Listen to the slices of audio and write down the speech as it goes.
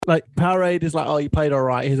Like Powerade is like, oh, you played all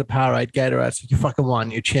right. Here's a Powerade Gatorade. So you fucking won.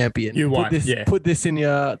 You're champion. You won. Put this in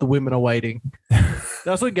the women are waiting.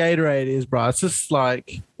 That's what Gatorade is, bro. It's just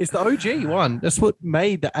like it's the OG one. That's what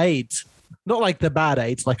made the AIDS. Not like the bad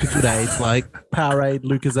AIDS, like the good AIDS, like Powerade,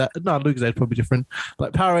 Lucozade. No, Lucozade probably different.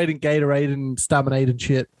 Like Powerade and Gatorade and Staminade and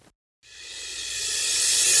shit.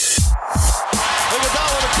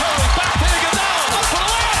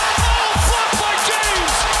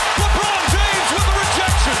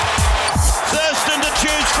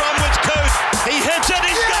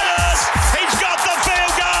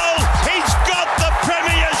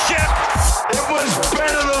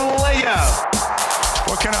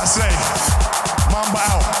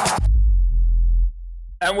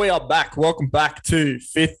 And we are back. Welcome back to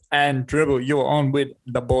Fifth and Dribble. You are on with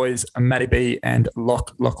the boys, Matty B and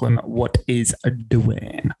Lachlan. What is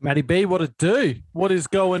doing? Matty B, what it do? What is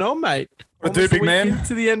going on, mate? What do, big man?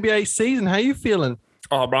 Into the NBA season. How you feeling?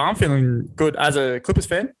 Oh, bro, I'm feeling good. As a Clippers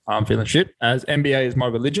fan, I'm feeling shit. As NBA is my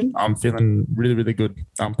religion, I'm feeling really, really good.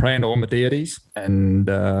 I'm praying to all my deities. And,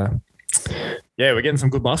 yeah, we're getting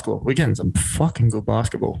some good basketball. We're getting some fucking good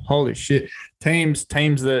basketball. Holy shit. Teams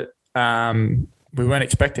that we weren't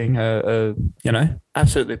expecting,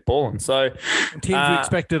 absolutely balling. So teams we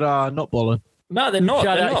expected are not balling. No, they're not.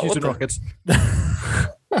 Shout they're out not. Houston Rockets.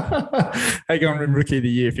 How you going to win Rookie of the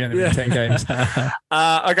Year if you only win 10 games?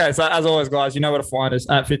 Okay, so as always, guys, you know where to find us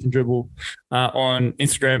at Fifth and Dribble on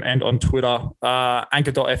Instagram and on Twitter.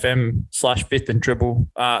 Anchor.fm/Fifth and Dribble.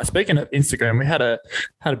 Speaking of Instagram, we had a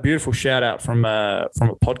beautiful shout out from a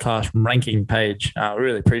podcast from Ranking Page. We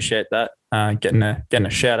really appreciate that. Getting a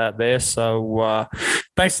shout out there. So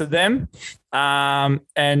thanks to them.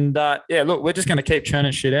 Look, we're just going to keep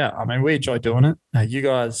churning shit out. I mean, we enjoy doing it. You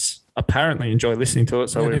guys apparently enjoy listening to it,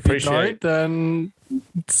 so we appreciate it. Then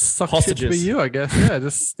suck shit for you, I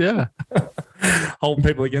guess. Yeah, holding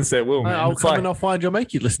people against their will, man. I'll come and I'll find you, I'll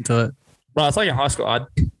make you listen to it. Well, it's like in high school. I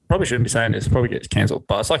probably shouldn't be saying this. Probably gets cancelled.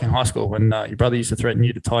 But it's like in high school when your brother used to threaten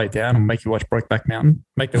you to tie you down and make you watch Brokeback Mountain,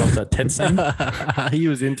 make them up to 10 scene. He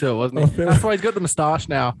was into it, wasn't he? That's why he's got the moustache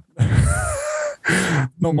now.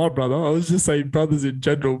 Not my brother. I was just saying brothers in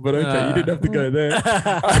general, but okay, you didn't have to go there.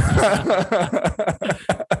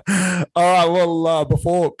 All right. Well,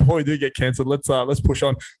 before we do get cancelled, let's push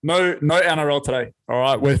on. No NRL today. All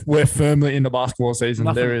right, we're firmly in the basketball season.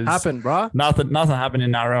 Nothing happened, bro. Nothing happened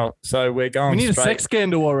in NRL. So we're going. We need straight. A sex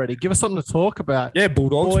scandal already. Give us something to talk about. Yeah,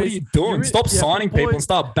 Bulldogs. Boys, what are you doing? Stop signing people and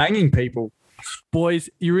start banging people. Boys,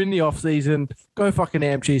 you're in the off season. Go fucking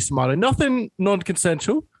AMG Tomato. Nothing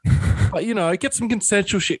non-consensual. But, get some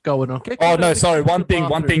consensual shit going on. Okay? Oh, no, sorry. One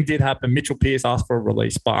thing did happen. Mitchell Pearce asked for a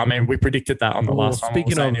release, but, I mean, we predicted that on the last one.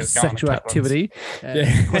 Speaking of sexual activity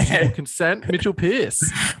and consent, Mitchell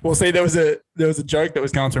Pearce. Well, see, there was a joke that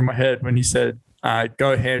was going through my head when he said,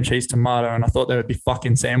 go ham, cheese, tomato, and I thought they would be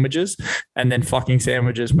fucking sandwiches, and then fucking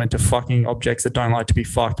sandwiches went to fucking objects that don't like to be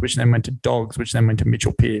fucked, which then went to dogs, which then went to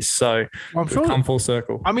Mitchell Pearce. So I'm sure come full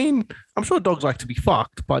circle. I mean, I'm sure dogs like to be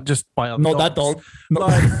fucked, but just by other not dogs. That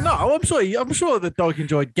dog. No, I'm sure the dog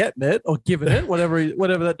enjoyed getting it or giving it, whatever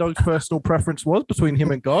that dog's personal preference was between him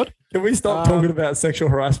and God. Can we stop talking about sexual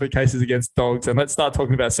harassment cases against dogs and let's start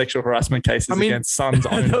talking about sexual harassment cases against sons'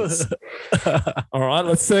 owners? All right,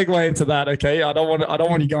 let's segue into that. Okay, I don't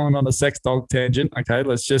want you going on a sex dog tangent. Okay,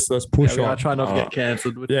 let's push on. I try not to get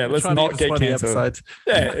cancelled. Let's not get cancelled.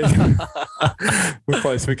 Yeah, we're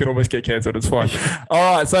close. We can almost get cancelled. It's fine.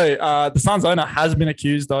 All right, so the Suns owner has been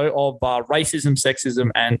accused though of racism, sexism,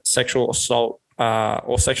 and sexual assault.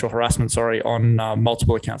 Or sexual harassment, on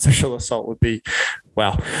multiple accounts. Sexual assault would be,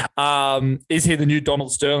 wow. Is he the new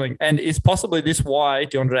Donald Sterling? And is possibly this why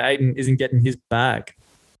DeAndre Ayton isn't getting his bag?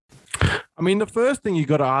 I mean, the first thing you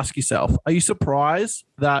got to ask yourself, are you surprised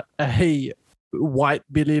that a white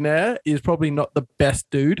billionaire is probably not the best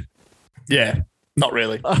dude? Yeah, not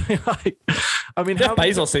really. I mean, Jeff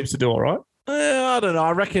Bezos seems to do all right. I don't know.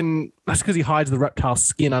 I reckon that's because he hides the reptile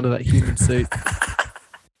skin under that human suit.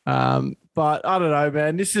 But I don't know,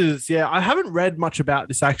 man. This is, I haven't read much about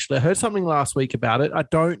this, actually. I heard something last week about it. I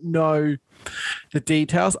don't know the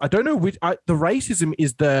details. I don't know which, the racism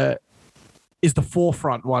is the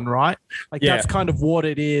forefront one, right? Like that's kind of what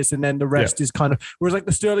it is. And then the rest is kind of, whereas like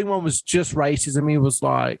the Sterling one was just racism. He was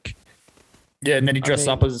like. Yeah. And then he dressed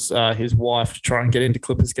up as his wife to try and get into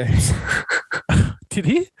Clippers games. Did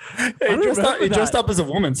he? He dressed up as a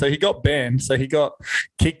woman, so he got banned. So he got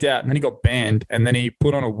kicked out, and then he got banned, and then he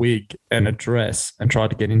put on a wig and a dress and tried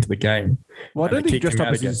to get into the game. Well, I don't think he dressed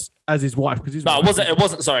up as his wife because it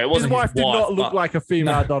wasn't. Sorry, it wasn't. His wife did not look like a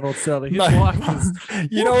female Donald Sterling. His wife was.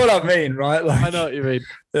 You know what I mean, right? Like, I know what you mean.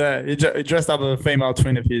 Yeah, he dressed up as a female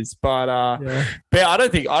twin of his, but yeah, I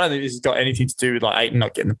don't think this has got anything to do with like Ayton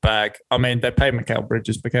not getting the bag. I mean, they paid Mikal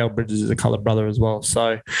Bridges. Mikal Bridges is a coloured brother as well,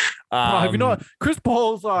 so. Have you not? Chris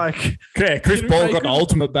Paul's like. Yeah, Chris Paul got an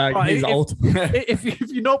ultimate bag. Right, He's ultimate.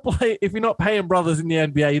 If you're not paying brothers in the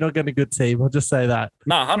NBA, you're not getting a good team. I'll just say that.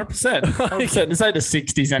 No, 100%. 100%. This ain't the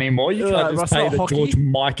 60s anymore. You can't just pay the hockey. George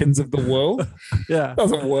Mikens of the world. Yeah, it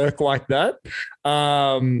doesn't work like that.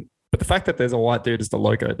 But the fact that there's a white dude as the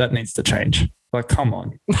logo, that needs to change. Like, come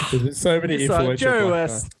on. There's so many influential. Jerry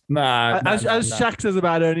West. As Shaq says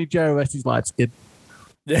about Ernie, Jerry West is light skinned.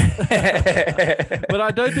 But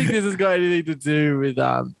I don't think this has got anything to do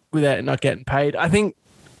with it not getting paid. I think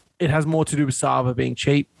it has more to do with Sava being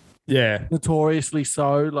cheap. Yeah. Notoriously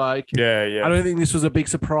so. Like, yeah. I don't think this was a big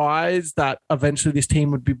surprise that eventually this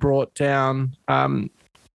team would be brought down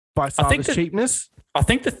by Sava's cheapness. I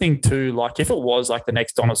think the thing too, like if it was like the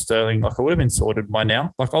next Donald Sterling, like it would have been sorted by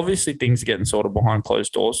now. Like obviously things are getting sorted behind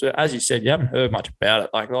closed doors. So as you said, you haven't heard much about it.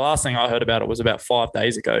 Like the last thing I heard about it was about 5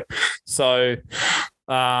 days ago. So,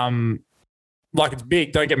 like it's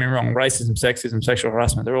big. Don't get me wrong. Racism, sexism, sexual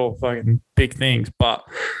harassment, they're all fucking big things. But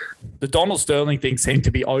the Donald Sterling thing seemed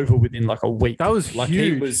to be over within like a week. That was like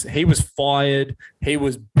huge. He was fired. He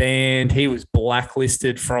was banned. He was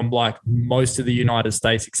blacklisted from like most of the United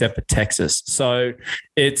States except for Texas. So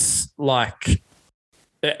it's like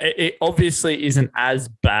it obviously isn't as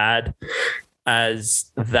bad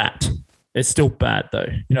as that. It's still bad though.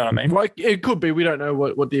 You know what I mean? Like it could be. We don't know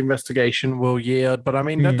what the investigation will yield. But I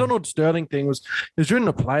mean, that Donald Sterling thing was during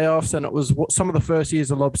the playoffs, and it was some of the first years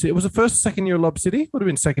of Lob City. It was the first, second year of Lob City. Would have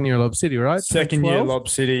been second year of Lob City, right? Second year Lob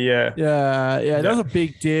City, yeah. Yeah. That was a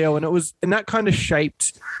big deal, and that kind of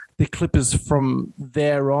shaped the Clippers from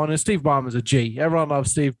there on. And Steve Ballmer's a G. Everyone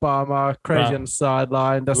loves Steve Ballmer. Crazy on the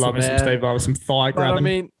sideline. Love me some Steve Ballmer, some thigh grabbing. I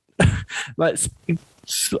mean, let's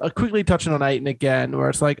quickly touching on Ayton again, where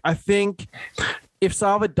it's like, I think if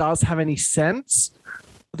Sava does have any sense,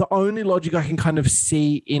 the only logic I can kind of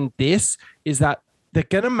see in this is that they're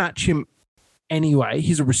going to match him anyway.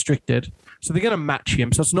 He's a restricted. So they're going to match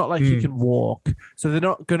him. So it's not like he can walk. So they're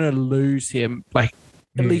not going to lose him, like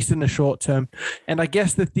at least in the short term. And I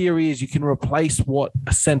guess the theory is you can replace what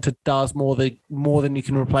a center does more than you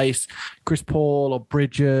can replace Chris Paul or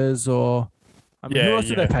Bridges or who else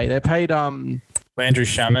did they pay? They paid Landry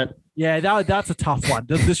Shamet. Yeah, that's a tough one.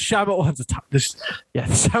 The Shamet one's a tough. The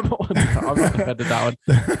Shamet one's a tough. I'm not defending that one.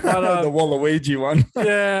 But, the Waluigi one.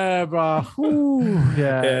 Yeah, bro. Ooh,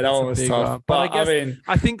 that one was tough. But I mean,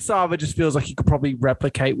 I think Sava just feels like he could probably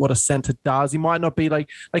replicate what a center does. He might not be like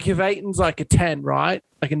if Ayton's like a 10, right?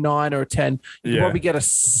 Like a 9 or a 10, you probably get a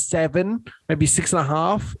 7, maybe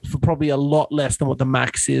 6.5 for probably a lot less than what the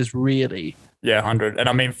max is really. Yeah, 100. And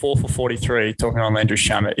I mean, 4 for 43, talking on Landry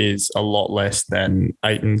Shamet is a lot less than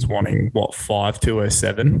Ayton's wanting, 5 to a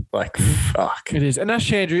 7? Like, fuck. It is. And that's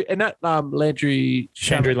Chandry, and that Landry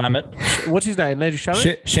Lamet. What's his name? Landry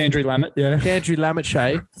Shamet? Chandry Lamet, yeah. Chandry Lamet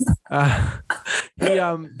Shay.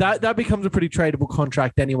 That becomes a pretty tradable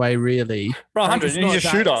contract anyway, really. Bro, 100. And he's a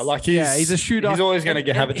shooter. Like he's a shooter. He's always going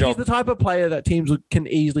to have a job. He's the type of player that teams can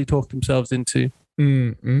easily talk themselves into. All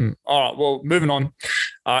right, well, moving on.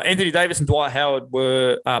 Anthony Davis and Dwight Howard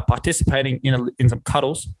were participating in some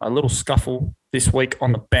cuddles, a little scuffle this week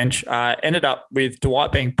on the bench. Ended up with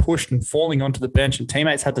Dwight being pushed and falling onto the bench, and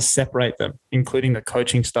teammates had to separate them, including the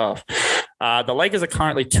coaching staff. The Lakers are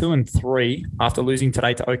currently 2-3 after losing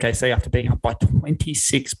today to OKC after being up by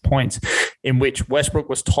 26 points, in which Westbrook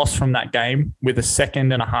was tossed from that game with a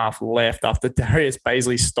second and a half left after Darius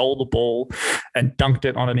Bazley stole the ball and dunked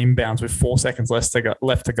it on an inbounds with 4 seconds left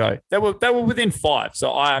to go. They were within 5,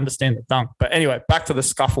 so I understand the dunk. But anyway, back to the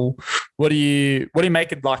scuffle. What do you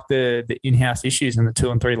make of like the in-house issues in the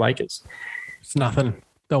 2-3 Lakers? It's nothing.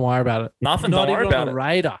 Don't worry about it. Nothing. Don't worry about it.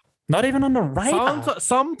 Radar. Not even on the radar.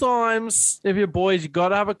 Sometimes, if you're boys, you got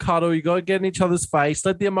to have a cuddle. You got to get in each other's face.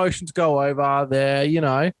 Let the emotions go over there,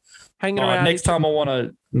 hanging around. Next time I want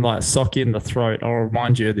to sock you in the throat, I'll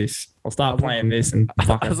remind you of this. I'll start playing this and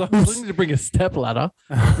fucking. I was looking to bring a step ladder.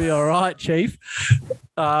 Be all right, Chief.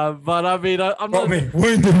 But I mean, I'm not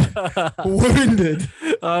wounded.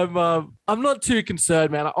 I'm not too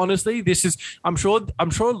concerned, man. Honestly, I'm sure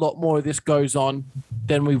a lot more of this goes on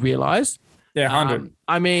than we realize. Yeah, 100.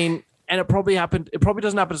 I mean, it probably happened. It probably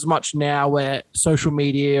doesn't happen as much now, where social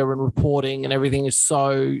media and reporting and everything is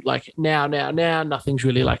so like now. Nothing's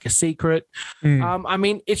really like a secret. I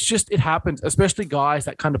mean, it happens, especially guys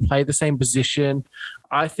that kind of play the same position.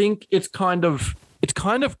 I think it's kind of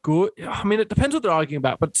good. I mean, it depends what they're arguing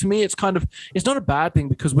about, but to me, it's not a bad thing,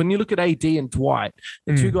 because when you look at AD and Dwight,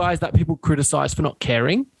 the two guys that people criticize for not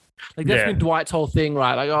caring. Like, that's been Dwight's whole thing,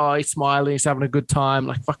 right? Like, oh, he's smiling, he's having a good time.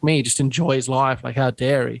 Like, fuck me, just enjoy his life. Like, how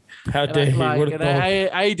dare he? How dare he? Like,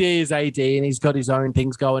 AD is AD, and he's got his own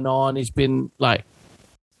things going on. He's been like,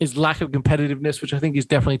 his lack of competitiveness, which I think he's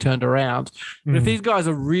definitely turned around. But if these guys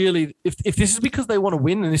are really, if this is because they want to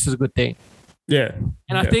win, then this is a good thing. Yeah.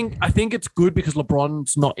 And I think it's good because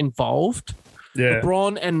LeBron's not involved. Yeah.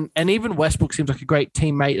 LeBron and even Westbrook seems like a great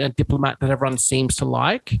teammate and a diplomat that everyone seems to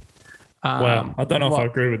like. Wow, I don't know if I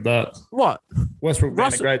agree with that. What? Westbrook being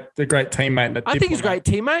a great teammate. I think he's a great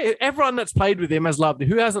teammate. Everyone that's played with him has loved him.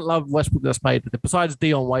 Who hasn't loved Westbrook that's played with him besides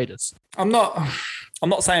Dion Waiters? I'm not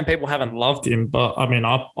saying people haven't loved him, but I mean,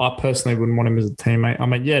 I personally wouldn't want him as a teammate. I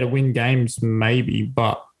mean, to win games maybe,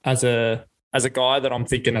 but as a guy that I'm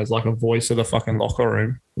thinking as like a voice of the fucking locker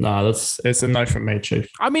room, it's a no from me, Chief.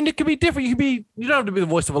 I mean, it could be different. You don't have to be the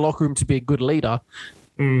voice of a locker room to be a good leader.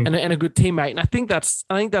 And a good teammate. And I think that's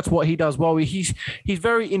what he does well. He's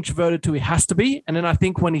very introverted too. He has to be. And then I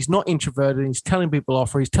think when he's not introverted and he's telling people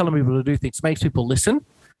off or he's telling people to do things, it makes people listen.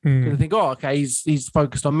 Because they think, oh, okay, he's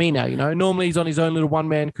focused on me now. You know, normally he's on his own little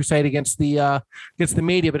one-man crusade against the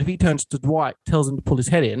media. But if he turns to Dwight, tells him to pull his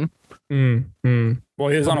head in. Well,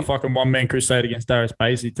 he was on a fucking one-man crusade against Darius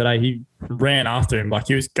Bazley today. He ran after him. Like,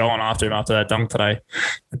 he was going after him after that dunk today.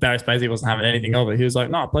 Darius Bazley wasn't having anything of it. He was like,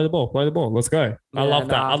 no, play the ball. Let's go. I love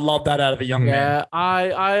that. I love that out of a young man. Yeah,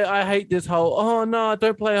 I hate this whole, oh, no,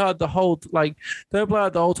 don't play hard the whole time,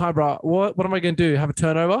 bro. What am I going to do? Have a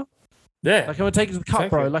turnover? Yeah. Like, I'm going to take it to the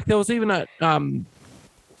cup, bro. Like, there was even that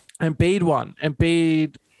Embiid one.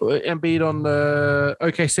 Embiid on the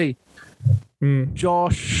OKC.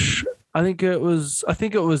 Josh... I think it was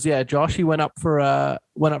Josh. He went up for a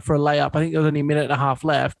layup. I think there was only a minute and a half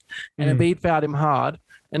left, and Embiid fouled him hard.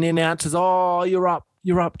 And the announcers, oh, you're up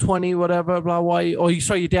 20, whatever, blah, why?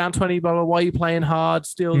 You're down 20, blah, blah. Why are you playing hard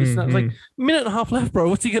still? It's like minute and a half left, bro.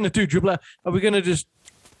 What's he gonna do? Dribble? Are we gonna just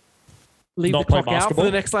leave the clock out for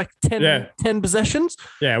the next like 10 possessions?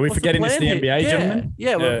 Yeah, we're forgetting this the NBA, gentlemen.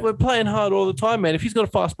 Yeah, we're playing hard all the time, man. If he's got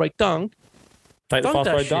a fast break dunk, take the fast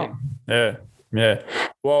break dunk. Yeah.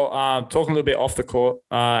 Well, talking a little bit off the court,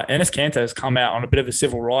 Enes Kanter has come out on a bit of a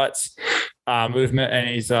civil rights movement, and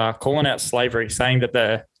he's calling out slavery, saying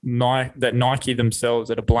that Nike themselves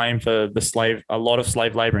are to blame for a lot of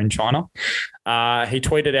slave labor in China. He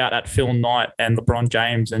tweeted out at Phil Knight and LeBron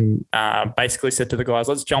James and basically said to the guys,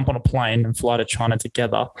 let's jump on a plane and fly to China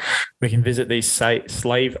together. We can visit these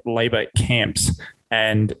slave labor camps,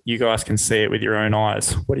 and you guys can see it with your own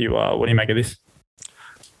eyes. What do you make of this?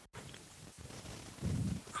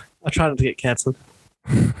 I try not to get cancelled.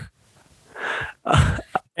 Enes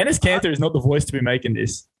Kanter is not the voice to be making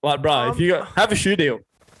this. Like, bro, if you have a shoe deal.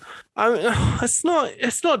 It's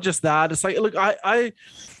not just that. It's like, look, I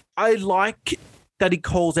like that he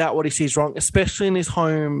calls out what he sees wrong, especially in his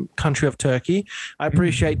home country of Turkey. I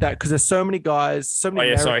appreciate that because there's so many guys,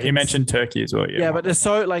 Americans. He mentioned Turkey as well. Yeah, but there's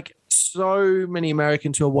so many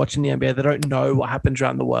Americans who are watching the NBA that don't know what happens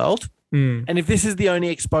around the world. And if this is the only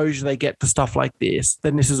exposure they get to stuff like this,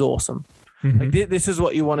 then this is awesome. Like this is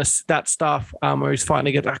what you want to, that stuff where he's fighting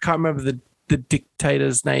against, I can't remember the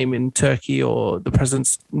dictator's name in Turkey or the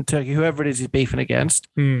president's in Turkey, whoever it is he's beefing against.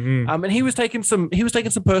 And he was taking some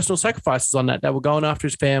personal sacrifices on that. They were going after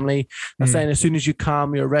his family. They're saying as soon as you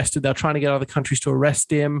come, you're arrested. They're trying to get other countries to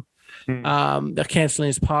arrest him. They're canceling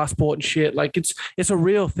his passport and shit. Like it's a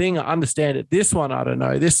real thing. I understand it. This one, I don't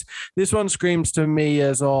know. This one screams to me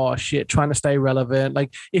as, oh shit, trying to stay relevant.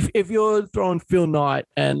 Like if you're throwing Phil Knight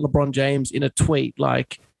and LeBron James in a tweet,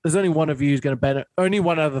 like there's only one of you who's going to benefit. Only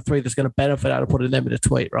one out of the three that's going to benefit out of putting them in a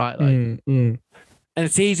tweet, right? Like, and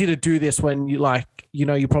it's easy to do this when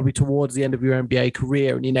you're probably towards the end of your NBA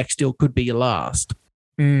career and your next deal could be your last.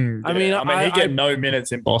 I mean, he get no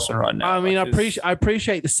minutes in Boston right now. I mean, I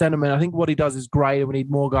appreciate the sentiment. I think what he does is great, and we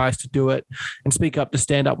need more guys to do it and speak up to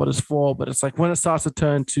stand up what it's for. But it's like when it starts to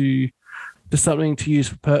turn to something to use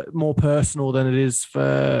for more personal than it is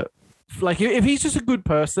for like if he's just a good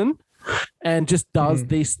person and just does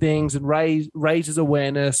these things and raises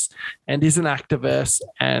awareness and is an activist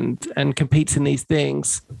and competes in these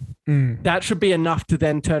things. That should be enough to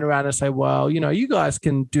then turn around and say, well, you guys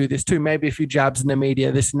can do this too. Maybe a few jabs in the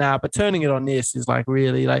media, this and that, but turning it on this is like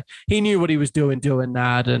really like he knew what he was doing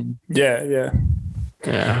that. And yeah.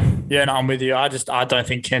 Yeah, no, I'm with you. I don't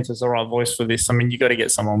think Kent is the right voice for this. I mean, you got to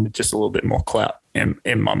get someone with just a little bit more clout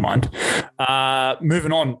in my mind.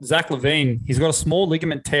 Moving on, Zach LaVine. He's got a small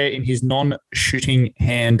ligament tear in his non-shooting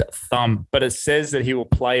hand thumb, but it says that he will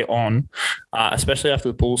play on, especially after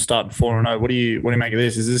the Bulls start 4-0. What do you make of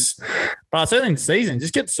this? Is this? But it's early in the season.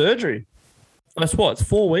 Just get surgery. That's what? It's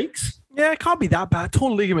 4 weeks. Yeah, it can't be that bad.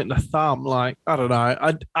 Torn ligament in the thumb. Like, I don't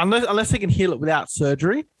know. Unless they can heal it without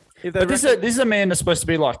surgery. But this is a man that's supposed to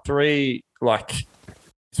be like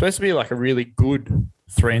supposed to be like a really good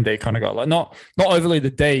 3-and-D kind of guy. Like not overly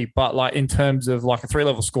the D, but like in terms of like a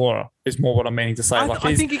 3-level scorer is more what I'm meaning to say.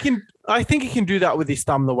 I think he can do that with his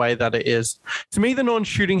thumb the way that it is. To me, the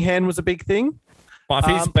non-shooting hand was a big thing.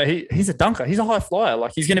 But he's a dunker. He's a high flyer.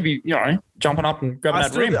 Like he's going to be, jumping up and grabbing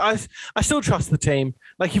that rim. I still trust the team.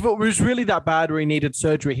 Like if it was really that bad where he needed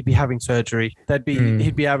surgery, he'd be having surgery.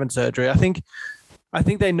 He'd be having surgery. I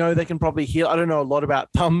think they know they can probably heal. I don't know a lot about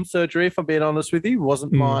thumb surgery, if I'm being honest with you. It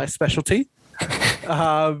wasn't my specialty.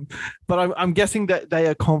 But I'm guessing that they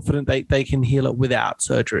are confident they can heal it without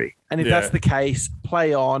surgery. And if that's the case,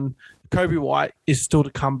 play on. Kobe White is still to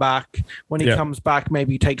come back. When he comes back,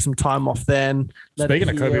 maybe take some time off then. Speaking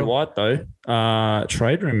of Kobe White, though,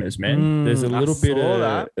 trade rumors, man. There's a little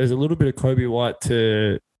bit of Kobe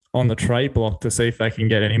White on the trade block to see if they can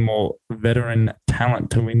get any more veteran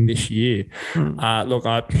talent to win this year. Look,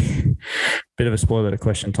 bit of a spoiler to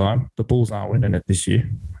question time. The Bulls aren't winning it this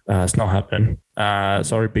year. It's not happening.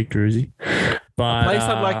 Sorry, Big Druzy. But a place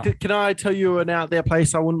I'd like to. Can I tell you an out there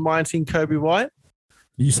place I wouldn't mind seeing Kobe White?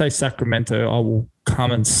 You say Sacramento, I will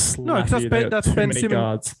come and slap you. That's Ben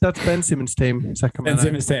Simmons. That's Ben Simmons' team. Sacramento. Ben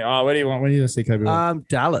Simmons' team. Oh, where do you want? Where do you see Kobe White?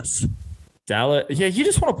 Dallas. Dallas. Yeah, you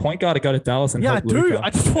just want a point guard to go to Dallas and help I do. Luka. I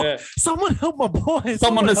just want someone help my boy.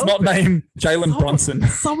 Someone that's not named Jalen Brunson.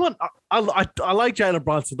 I like Jalen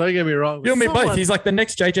Brunson. Don't get me wrong. You and me both. He's like the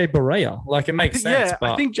next JJ Barea. Like it makes sense.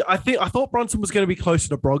 Yeah, I thought Brunson was going to be closer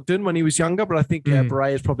to Brogdon when he was younger, but I think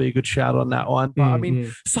Barea is probably a good shout on that one. But I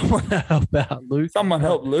mean, someone help out Luka. Someone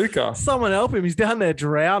help Luka. Someone help him. He's down there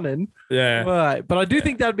drowning. Yeah. Right. But I do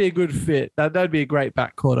think that'd be a good fit. That'd be a great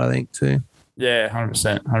backcourt, I think, too. Yeah,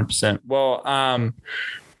 100%. Well,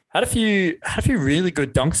 had a few really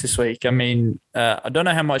good dunks this week. I mean, I don't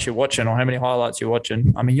know how much you're watching or how many highlights you're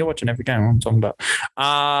watching. I mean, you're watching every game. What I'm talking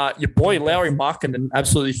about. Your boy Lauri Markkanen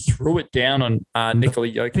absolutely threw it down on Nikola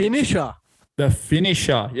Jokic. The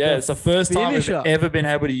finisher. Yeah, it's the first time I've ever been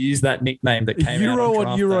able to use that nickname that came out on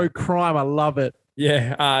draft Euro day. crime. I love it.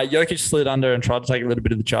 Yeah, Jokic slid under and tried to take a little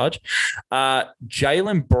bit of the charge.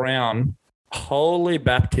 Jaylen Brown, holy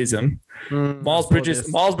baptism. Miles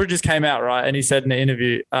Bridges came out, right? And he said in the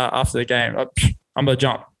interview after the game, I'm going to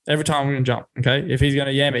jump. Every time I'm going to jump, okay? If he's going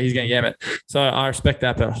to yam it, he's going to yam it. So I respect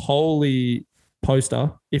that. But holy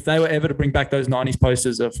poster, if they were ever to bring back those 90s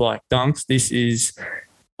posters of like dunks, this is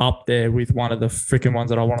up there with one of the freaking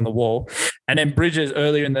ones that I want on the wall. And then Bridges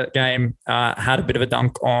earlier in the game had a bit of a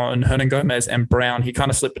dunk on Hernan Gomez and Brown. He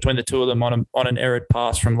kind of slipped between the two of them on an errant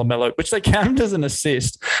pass from LaMelo, which they counted as an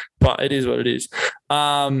assist, but it is what it is.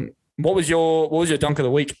 What was your dunk of the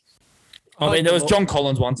week? I mean, there was John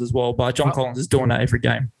Collins ones as well, but John Collins is doing that every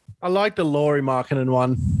game. I like the Lauri Markkanen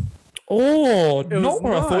one. Oh, not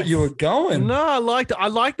where nice. I thought you were going. No, I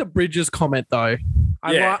like the Bridges comment though.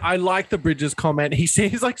 I like the Bridges comment. He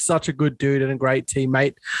seems like such a good dude and a great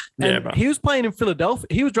teammate. And he was playing in Philadelphia.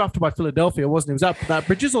 He was drafted by Philadelphia, wasn't he? Was that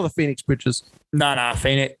Bridges or the Phoenix Bridges? No,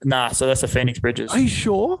 Phoenix. Nah, so that's the Phoenix Bridges. Are you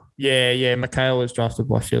sure? Yeah. Mikhail was drafted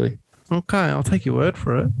by Philly. Okay, I'll take your word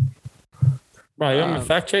for it. Right, you want me to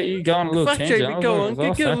fact check? You go on a little tangent. Fact check, go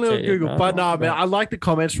on. Get a little Google. But no, man, I like the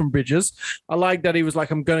comments from Bridges. I like that he was like,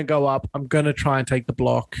 I'm going to go up. I'm going to try and take the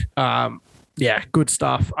block. Yeah, good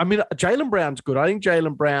stuff. I mean, Jaylen Brown's good. I think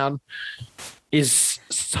Jaylen Brown is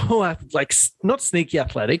so like not sneaky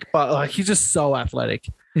athletic, but like he's just so athletic.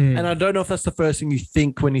 And I don't know if that's the first thing you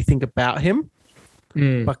think when you think about him.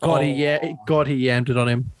 But God, he yammed it on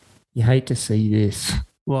him. You hate to see this.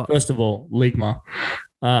 What? First of all, Ligma,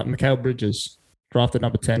 Mikal Bridges, drafted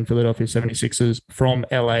number 10, Philadelphia 76ers from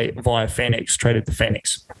LA via Phoenix, traded to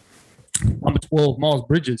Phoenix. Number 12, Miles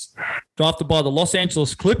Bridges, drafted by the Los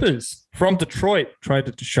Angeles Clippers from Detroit,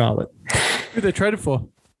 traded to Charlotte. Who they traded for?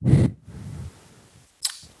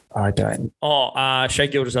 I don't. Shai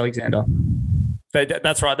Gilgeous-Alexander.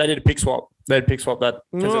 That's right. They did a pick swap. That because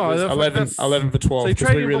it was 11 for 12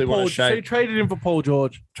 because we really want to Shai. So you traded him for Paul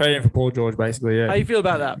George. Traded him for Paul George, basically, yeah. How you feel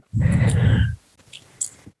about that?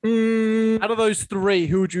 Out of those three,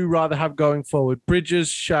 who would you rather have going forward? Bridges,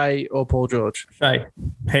 Shai, or Paul George? Shai.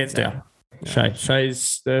 Hands down. Yeah.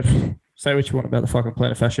 Shai's the... Say what you want about the fucking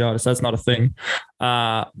plantar fasciitis. That's not a thing.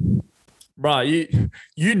 Right,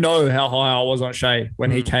 you know how high I was on Shea when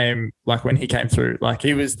he came through. Like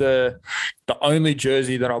he was the only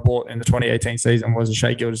jersey that I bought in the 2018 season was a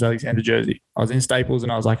Shea Gilgeous-Alexander jersey. I was in Staples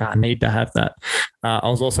and I was like, I need to have that. I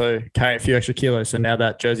was also carrying a few extra kilos, so now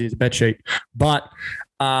that jersey is a bed sheet. But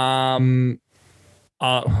I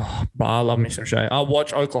love me some Shea. I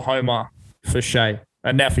watch Oklahoma for Shea.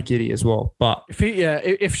 And now for Giddey as well. But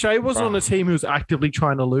if Shea was on a team who was actively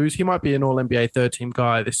trying to lose, he might be an All-NBA third team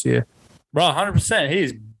guy this year. Right, 100%. He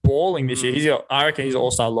is balling this year. I reckon he's an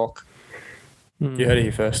all-star lock. You heard it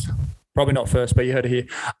here first. Probably not first, but you heard it here.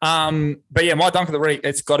 But yeah, my dunk of the week,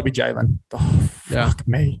 it's got to be Jalen. Oh, fuck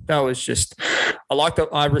me. That was just, I like that.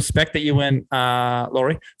 I respect that you went,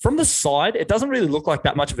 Laurie. From the side, it doesn't really look like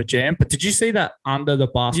that much of a jam, but did you see that under the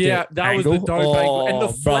basket? Yeah, that angle? Was the dope angle. And the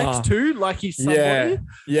flex too, like he's somebody.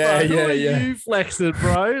 Yeah. You flexed,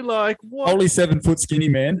 bro. Like what? Only 7 foot skinny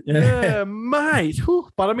man. Yeah, mate. Whew.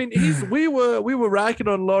 But I mean, we were racking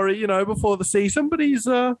on Laurie, before the season, but he's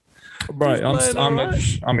Bro, I'm a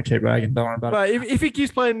keep ragging. Don't worry about it. If he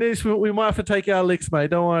keeps playing this, we might have to take our licks, mate.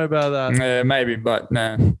 Don't worry about that. Yeah, maybe, but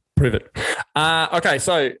no. Prove it. Okay,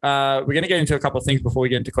 so we're going to get into a couple of things before we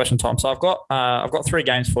get into question time. So I've got 3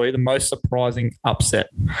 games for you. The most surprising upset.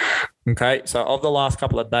 Okay, so of the last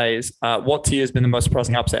couple of days, what tier has been the most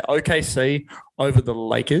surprising upset? OKC over the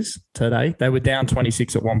Lakers today. They were down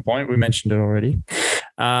 26 at one point. We mentioned it already.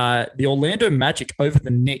 The Orlando Magic over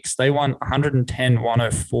the Knicks. They won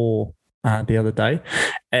 110-104 the other day.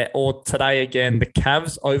 Or today again, the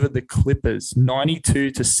Cavs over the Clippers,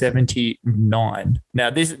 92-79. Now,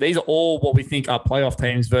 these are all what we think are playoff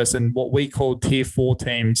teams versus what we called tier 4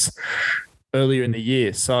 teams earlier in the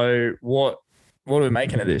year. So what are we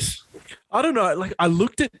making of this? I don't know. Like I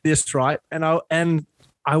looked at this, right? And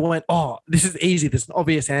I went, oh, this is easy. There's an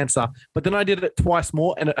obvious answer. But then I did it twice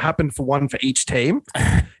more and it happened for one for each team.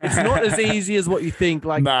 It's not as easy as what you think.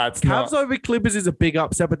 Like it's Cavs over Clippers is a big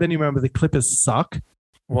upset, but then you remember the Clippers suck.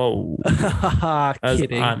 Whoa.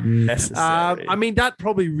 Kidding. Unnecessary. I mean, that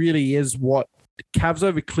probably really is what Cavs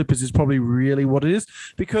over Clippers is probably really what it is,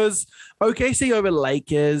 because OKC over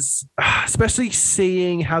Lakers, especially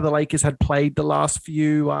seeing how the Lakers had played the last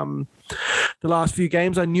few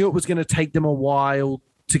games, I knew it was going to take them a while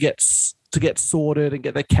to get sorted and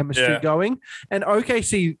get their chemistry going. And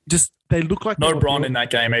OKC they look like no Bron in that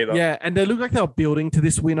game either. Yeah, and they look like they were building to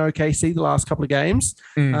this win. OKC the last couple of games,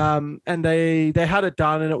 and they had it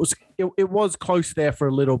done, and it was close there for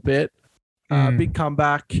a little bit. Big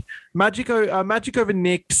comeback. Magic over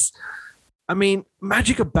Knicks. I mean,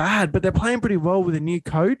 Magic are bad, but they're playing pretty well with a new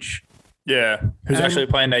coach. Yeah, who's actually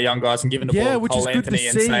playing their young guys and giving the ball to Cole Anthony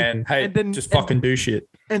and saying, hey, just fucking do shit.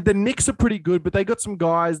 And the Knicks are pretty good, but they got some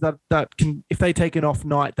guys that can, if they take an off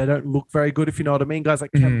night, they don't look very good, if you know what I mean. Guys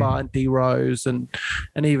like Kemba and D Rose and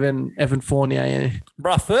even Evan Fournier.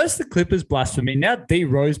 Bruh, first the Clippers blasphemy, now D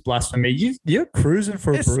Rose blasphemy. You're cruising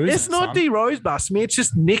for a bruise. It's not D Rose blasphemy, it's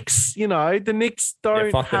just Knicks, The Knicks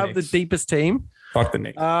don't have the deepest team. Fuck the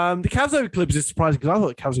Knicks. The Cavs over Clippers is surprising because I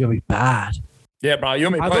thought the Cavs were going to be bad. Yeah, bro. I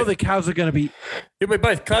thought the Cavs are going to be. You'll be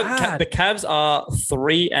both. The Cavs are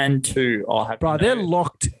 3-2. Bro, they're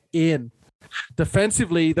locked in.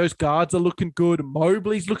 Defensively, those guards are looking good.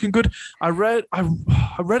 Mobley's looking good. I read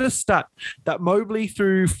a stat that Mobley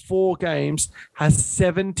through 4 games has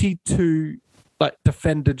 72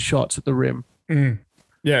 defended shots at the rim.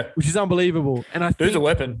 Yeah, which is unbelievable. And I think dude's a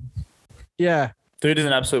weapon. Yeah, dude is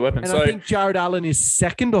an absolute weapon. And I think Jared Allen is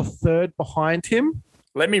second or third behind him.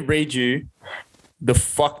 Let me read you the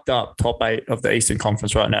fucked up top 8 of the Eastern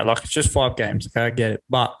Conference right now. Like, it's just 5 games. Okay, I get it.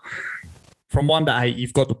 But from 1 to 8,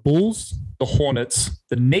 you've got the Bulls, the Hornets,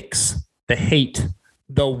 the Knicks, the Heat,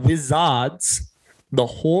 the Wizards, the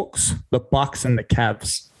Hawks, the Bucks, and the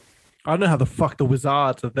Cavs. I don't know how the fuck the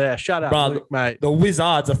Wizards are there. Shout out, Luke, mate. The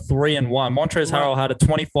Wizards are 3-1. Montrezl Harrell had a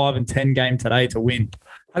 25-10 game today to win.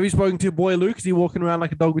 Have you spoken to your boy Luke? Is he walking around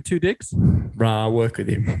like a dog with 2 dicks? Bruh, I work with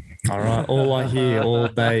him. All right. All I hear all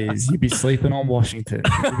day is you be sleeping on Washington.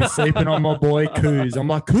 You be sleeping on my boy Kuz. I'm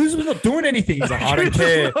like, Kuz was not doing anything. He's like, I don't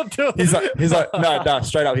care. He's like, no,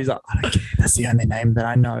 straight up. He's like, I don't care. That's the only name that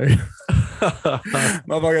I know.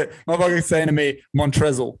 Motherfucker saying to me,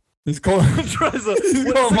 Montrezl. He's called Montrezl.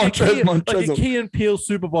 He's called Montrezl. Like a Key and Peele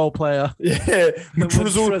Super Bowl player. Yeah.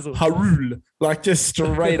 Montrezl Harrell. Like, just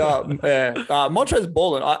straight up. Yeah. Montrezl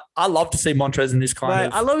balling. I love to see Montrezl in this kind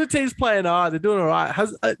of. I love the team's playing hard. They're doing all right.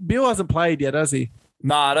 Beal hasn't played yet, has he?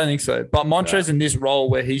 No, I don't think so. But Montrezl in this role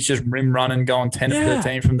where he's just rim running, going 10 of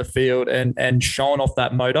 13 from the field and showing off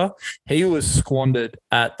that motor, he was squandered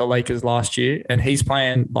at the Lakers last year, and he's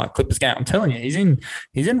playing like Clippers game. I'm telling you, he's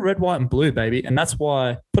in red, white, and blue, baby, and that's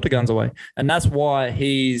why put the guns away, and that's why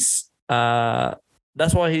he's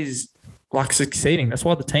That's why he's like succeeding. That's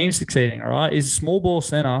why the team's succeeding. All right, he's a small ball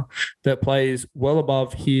center that plays well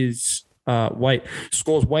above his weight,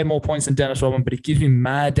 scores way more points than Dennis Rodman, but he gives me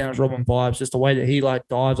mad Dennis Rodman vibes. Just the way that he like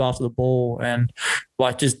dives after the ball and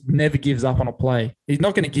like just never gives up on a play. He's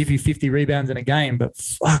not going to give you 50 rebounds in a game, but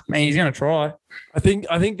fuck man, he's going to try. I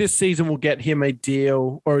think this season will get him a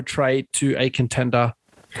deal or a trade to a contender.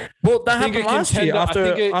 Well, that happened last year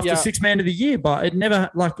after 6 Man of the Year, but it never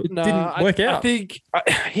didn't work out. I think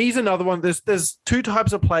he's another one. There's two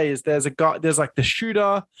types of players. There's a guy. There's like the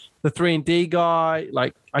shooter, the 3-and-D guy.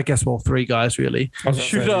 Like I guess three guys really.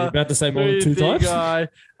 Shooter, about to say more than two types. Guy.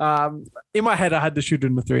 In my head, I had the shooter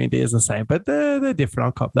and the 3-and-D as the same, but they're different.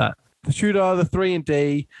 I'll cop that. The shooter, the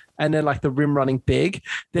 3-and-D, and then like the rim running big.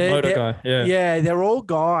 They're all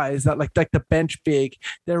guys that like the bench big.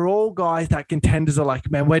 They're all guys that contenders are like,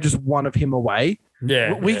 man, we're just one of him away.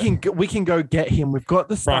 Yeah, we can go get him. We've got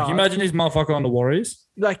the stars. Right, can you imagine this motherfucker on the Warriors?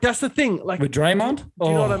 Like that's the thing. Like with Draymond, do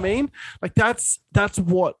you know what I mean? Like that's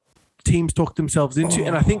what teams talk themselves into,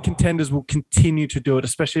 and I think contenders will continue to do it,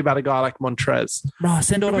 especially about a guy like Montrez. Bro,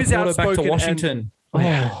 send Otto Porter back to Washington.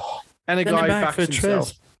 And a guy back for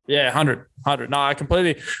himself. Yeah, 100. No, I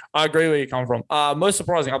agree where you come from. Most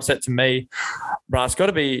surprising upset to me, bro, it's got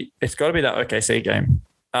to be that OKC game.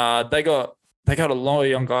 They got a lot of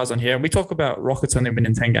young guys on here, and we talk about Rockets only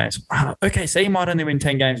winning 10 games. OKC might only win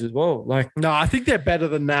 10 games as well. Like, no, I think they're better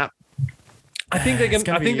than that. I think they're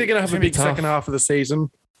gonna have a big second half of the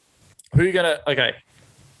season. Who are you gonna? Okay.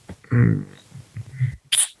 I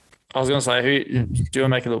was gonna say, who do you want to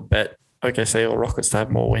make a little bet? OKC or Rockets to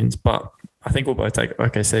have more wins, but I think we'll both take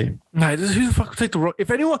OKC. No, who the fuck will take the Rockets?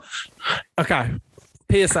 If anyone, okay,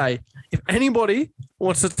 PSA, if anybody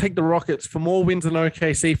wants to take the Rockets for more wins than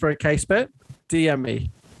OKC for a case bet, DM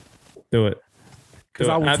me. Do it. Because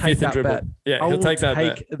I will take that bet. Yeah, he'll take that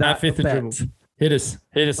bet. At fifth and dribble. Hit us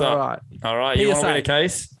up. All right. You want to win a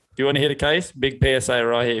case? Do you want to hit a case? Big PSA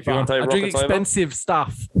right here. If you want to take Rockets over. Expensive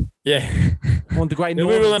stuff. Yeah. I want the great We'll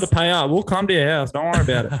be willing to pay up. We'll come to your house. Don't worry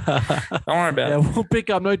about it. Yeah, we'll pick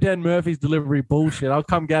up no Dan Murphy's delivery bullshit. I'll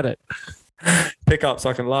come get it. Pick up so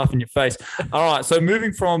I can laugh in your face. All right. So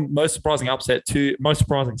moving from most surprising upset to most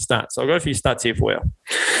surprising stats. I'll go for your stats here for you.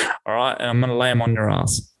 All right. And I'm going to lay them on your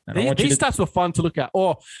ass. These stats were fun to look at.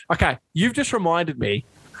 Okay. You've just reminded me.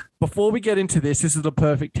 Before we get into this is the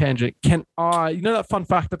perfect tangent. You know that fun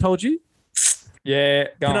fact I told you? Yeah.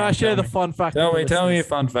 Can I share the fun fact? Tell me a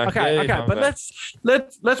fun fact. Okay. But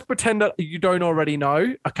let's pretend that you don't already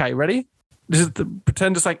know. Okay, ready?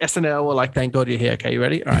 Pretend it's like SNL or like Thank God You're Here. Okay, you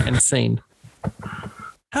ready? All right, and scene.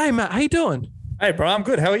 Hey Matt, how you doing? Hey bro, I'm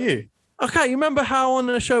good. How are you? Okay, you remember how on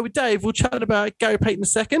the show with Dave we'll chat about Gary Payton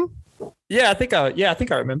II? Yeah, I think I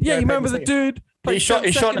remember. Yeah, you remember the dude? He shot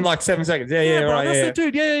in like 7 seconds. Yeah, bro, right. That's the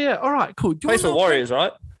dude. Yeah. All right, cool. Plays for Warriors,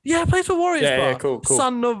 right? Yeah, plays for Warriors, bro. Yeah, cool.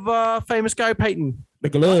 Son of famous Gary Payton. The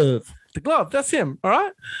glove, that's him. All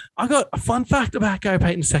right. I got a fun fact about Gary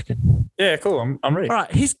Payton II. Yeah, cool. I'm ready. All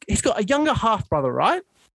right. He's got a younger half brother, right?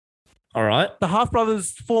 All right. The half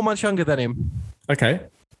brother's 4 months younger than him. Okay.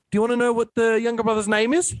 Do you want to know what the younger brother's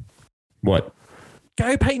name is? What?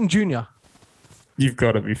 Gary Payton Jr. You've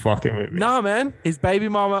got to be fucking with me. Nah, man. His baby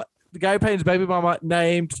mama, Gary Payton's baby mama,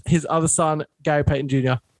 named his other son Gary Payton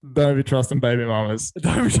Jr. Don't be trusting baby mamas.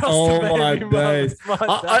 Don't be trusting baby mamas.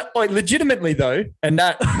 I legitimately though, and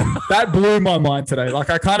that blew my mind today. Like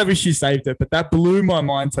I kind of wish you saved it, but that blew my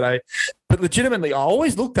mind today. But legitimately, I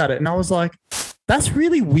always looked at it and I was like, that's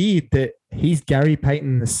really weird that he's Gary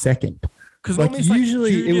Payton II. Because like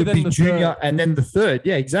usually it would be junior and then the third.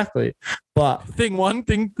 Yeah, exactly. But thing one,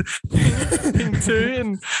 thing two,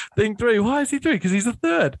 and thing three. Why is he three? Because he's the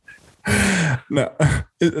third. No,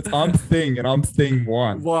 I'm thing and I'm thing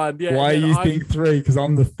one. Yeah. Why are you thing three? Because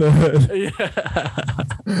I'm the third. Yeah.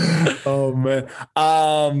 Oh man.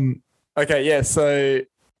 Okay. Yeah. So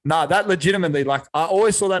that legitimately, like, I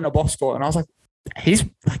always saw that in a box score, and I was like, he's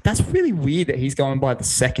like, that's really weird that he's going by the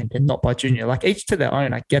second and not by junior. Like, each to their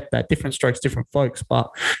own. I get that, different strokes, different folks, but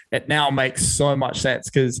it now makes so much sense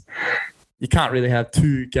because you can't really have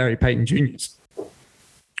two Gary Payton Juniors.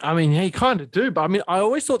 I mean, yeah, you kind of do, but I mean, I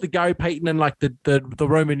always thought the Gary Payton and like the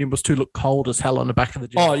Roman numerals 2 look cold as hell on the back of the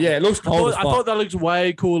junior. Oh yeah, it looks cold. I thought that looks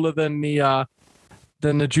way cooler than the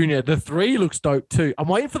junior. The 3 looks dope too. I'm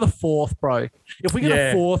waiting for the 4th, bro. If we get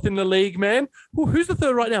a 4th in the league, man, who's the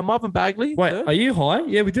 3rd right now? Marvin Bagley. Wait, third? Are you high?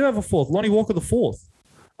 Yeah, we do have a 4th. Lonnie Walker the 4th.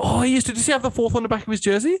 Oh, he used to. Does he have the 4th on the back of his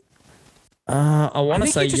jersey? I want to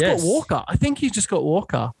say yes. Got Walker. I think he's just got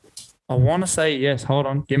Walker. I want to say yes. Hold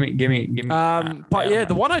on. Give me. But yeah,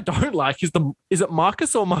 the one I don't like is it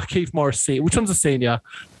Marcus or Markieff Morris? Which one's a senior?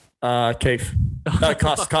 Keith. No,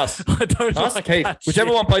 Cuss. I don't Cuss, like Keith. that Whichever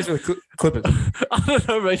shit. one plays with the Clippers. I don't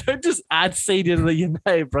know, mate. Don't just add C to your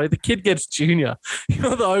name, bro. The kid gets junior.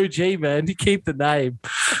 You're the OG, man. You keep the name.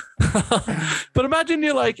 But imagine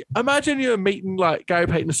you're meeting like Gary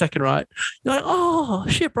Payton II, right? You're like, oh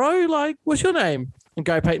shit, bro. Like, what's your name? And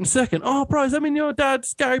Gary Payton II. Oh, bro, does that mean your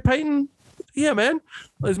dad's Gary Payton? Yeah, man.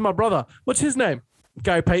 This is my brother. What's his name?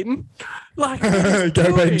 Gary Payton. Like, Gary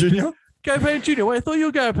Payton Jr. Gary Payton Jr. Wait, I thought you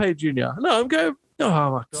were Gary Payton Jr. No, I'm Gary. Oh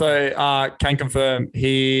my God. So can confirm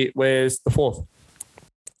he wears the 4th.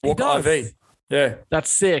 Walker does. IV. Yeah,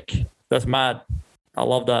 That's sick. that's mad. I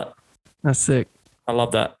love that. That's sick. I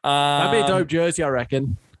love that. That'd be a dope jersey, I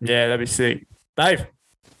reckon. Yeah, that'd be sick. Dave,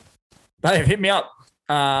 hit me up.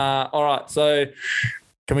 All right, so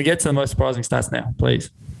can we get to the most surprising stats now,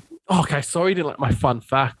 please? Okay, sorry you didn't like my fun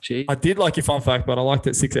fact, G. I did like your fun fact, but I liked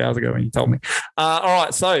it 6 hours ago when you told me. All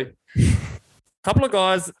right, so a couple of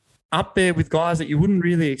guys up there with guys that you wouldn't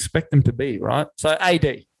really expect them to be, right? So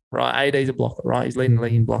AD, right? AD's a blocker, right? He's leading the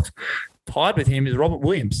league in blocks. Tied with him is Robert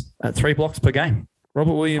Williams at 3 blocks per game.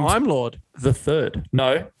 Robert Williams, Time Lord. the third.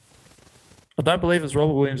 No, I don't believe it's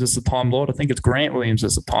Robert Williams that's the Time Lord. I think it's Grant Williams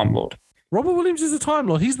that's the Time Lord. Robert Williams is a Time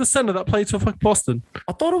Lord. He's the center that plays for fucking Boston.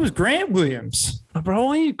 I thought it was Grant Williams. Bro,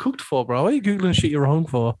 what are you cooked for, bro? What are you Googling shit you're wrong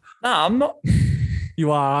for? Nah, I'm not.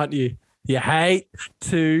 You are, aren't you? You hate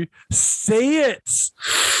to see it.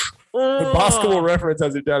 The Basketball Reference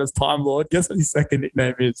has him down as Time Lord. Guess what his second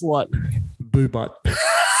nickname is? What? Boo Butt.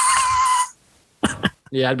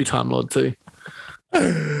 Yeah, I'd be Time Lord too.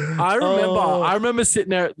 I remember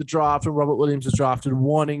sitting there at the draft when Robert Williams was drafted,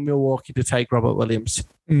 wanting Milwaukee to take Robert Williams.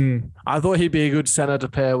 I thought he'd be a good center to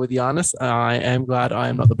pair with Giannis. I am glad I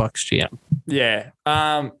am not the Bucks GM. Yeah.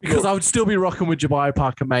 Because I would still be rocking with Jabari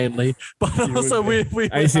Parker mainly. But also we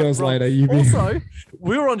ACLs later. Also,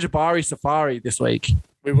 we were on Jabari Safari this week.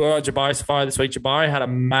 We were on Jabari Safari this week. Jabari had a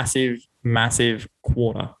massive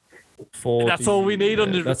quarter. That's all we need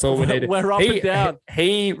on the. That's all we needed. We're up and down.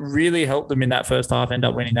 He really helped them in that first half. End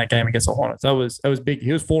up winning that game against the Hornets. That was big.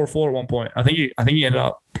 He was 4-4 at one point. I think he ended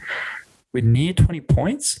up with near 20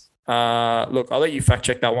 points. Look, I'll let you fact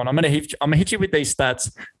check that one. I'm gonna hit you with these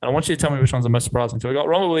stats, and I want you to tell me which one's the most surprising. So we got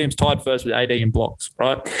Robert Williams tied first with AD in blocks.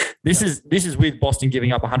 Right. This is with Boston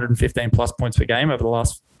giving up 115 plus points per game over the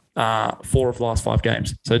last 4 of the last 5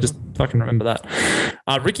 games. So just fucking remember that.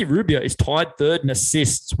 Ricky Rubio is tied third in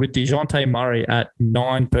assists with DeJounte Murray at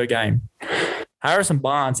 9 per game. Harrison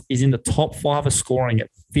Barnes is in the top 5 of scoring at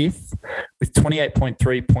 5th with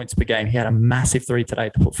 28.3 points per game. He had a massive 3 today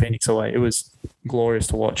to put Phoenix away. It was glorious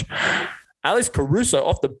to watch. Alex Caruso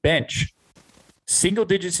off the bench, single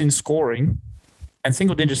digits in scoring and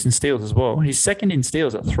single digits in steals as well. He's second in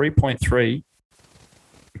steals at 3.3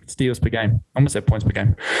 steals per game. I almost said points per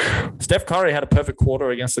game. Steph Curry had a perfect quarter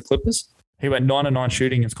against the Clippers. He went 9-9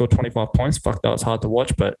 shooting and scored 25 points. Fuck, that was hard to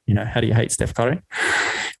watch, but, how do you hate Steph Curry?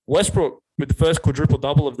 Westbrook with the first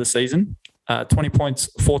quadruple-double of the season, 20 points,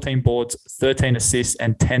 14 boards, 13 assists,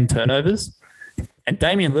 and 10 turnovers. And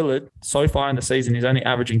Damian Lillard, so far in the season, is only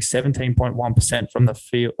averaging 17.1% from the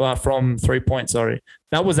field, from 3 points, sorry.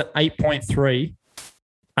 That was at 8.3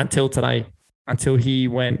 until today, until he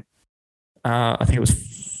went, I think it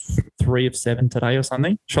was 3 of 7 today or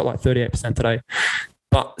something. Shot like 38% today.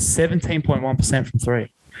 But 17.1% from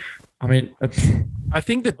 3. I mean, I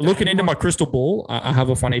think that looking into my crystal ball, I have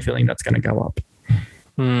a funny feeling that's going to go up.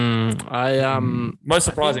 Most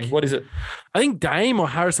surprising. What is it? I think Dame or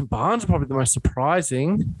Harrison Barnes are probably the most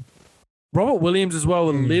surprising. Robert Williams as well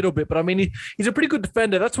a little bit, but I mean he's a pretty good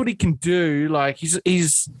defender. That's what he can do. Like he's a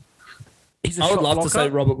I would love blocker. to say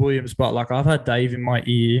Robert Williams, but like I've had Dave in my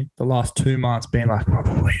ear the last 2 months being like,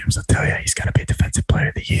 Robert Williams, I tell you, he's going to be defensive player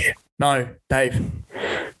of the year. No, Dave.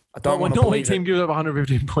 I don't want to believe team gives up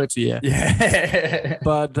 115 points a year. Yeah.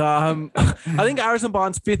 But I think Harrison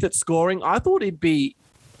Barnes 5th at scoring. I thought he'd be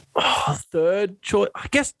third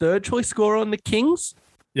choice scorer on the Kings.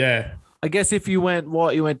 Yeah. I guess if you went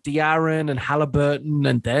De'Aaron and Halliburton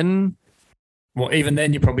and then... Well, even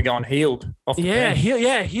then, you're probably going Healed off the bench.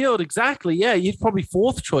 Healed, exactly. Yeah, you'd probably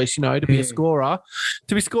 4th choice, to be a scorer.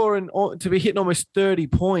 To be hitting almost 30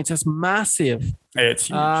 points, that's massive. Yeah, it's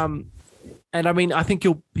huge. And I mean, I think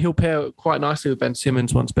he'll pair quite nicely with Ben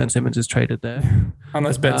Simmons once Ben Simmons is traded there.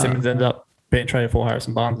 Unless Ben Simmons ends up being traded for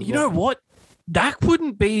Harrison Barnes. You know what? That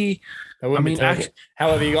wouldn't be... However,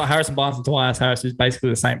 you got Harrison Barnes and Tobias Harris, who's basically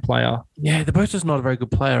the same player. Yeah, they're both just not a very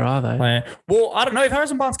good player, are they? Well, I don't know if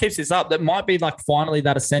Harrison Barnes keeps this up. That might be like finally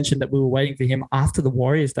that ascension that we were waiting for him after the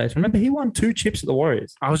Warriors days. Remember, he won 2 chips at the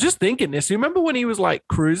Warriors. I was just thinking this. You remember when he was like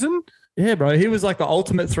cruising? Yeah, bro. He was like the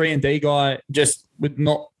ultimate 3-and-D guy, just with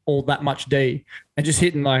not all that much D and just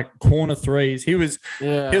hitting like corner threes. He was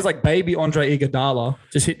like baby Andre Iguodala,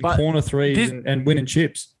 just hitting corner threes and winning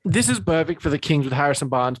chips. This is perfect for the Kings with Harrison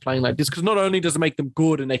Barnes playing like this, because not only does it make them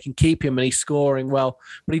good and they can keep him and he's scoring well,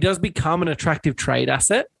 but he does become an attractive trade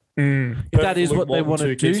asset. If that is what they want to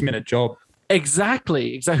do. Keeps him in a job.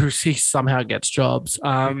 Exactly. He somehow gets jobs.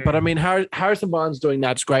 But I mean, Harrison Barnes doing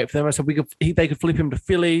that's great for them. I said they could flip him to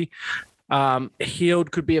Philly.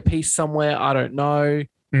 Hield could be a piece somewhere. I don't know.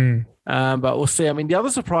 But we'll see. I mean, the other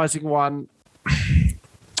surprising one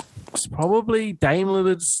was probably Dame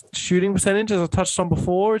Lillard's shooting percentage, as I touched on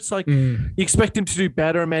before. It's like you expect him to do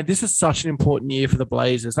better. Man, this is such an important year for the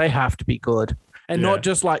Blazers. They have to be good. And not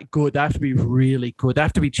just like good. They have to be really good. They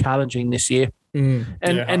have to be challenging this year.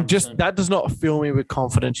 And just that does not fill me with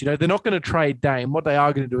confidence. You know, they're not going to trade Dame. What they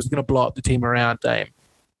are going to do is going to blow up the team around Dame.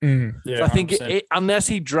 So I think unless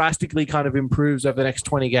he drastically kind of improves over the next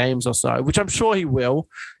 20 games or so, which I'm sure he will,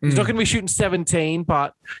 he's not going to be shooting 17,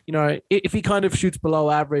 but, you know, if he kind of shoots below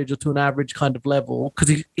average or to an average kind of level, because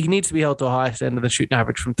he needs to be held to a higher standard than shooting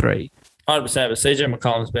average from three. 100%, but CJ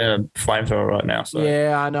McCollum's been a flamethrower right now. So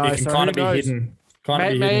yeah, I know. He can kind of be hidden.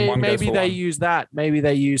 Maybe they use that. Maybe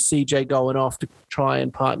they use CJ going off to try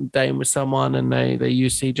and partner Dame with someone, and they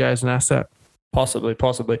use CJ as an asset. Possibly.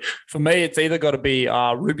 For me, it's either got to be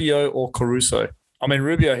Rubio or Caruso. I mean,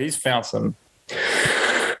 Rubio, he's found something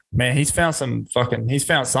in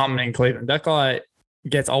Cleveland. That guy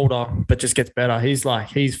gets older, but just gets better. He's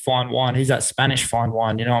fine wine. He's that Spanish fine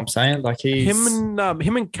wine. You know what I'm saying? Like him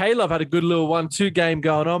and Caleb had a good little 1-2 game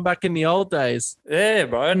going on back in the old days. Yeah,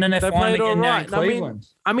 bro. And then they finally get right. In Cleveland.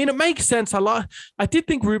 I mean, it makes sense. I did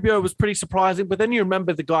think Rubio was pretty surprising, but then you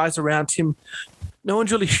remember the guys around him. No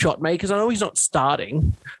one's really shot makers. I know he's not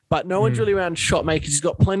starting, but no one's really around shot makers. He's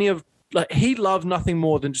got plenty of he loves nothing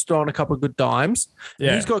more than just throwing a couple of good dimes.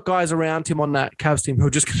 Yeah. He's got guys around him on that Cavs team who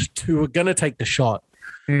are gonna take the shot.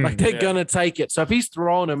 They're gonna take it. So if he's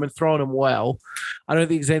throwing them well, I don't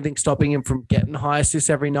think there's anything stopping him from getting high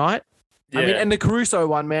assists every night. Yeah. I mean, and the Caruso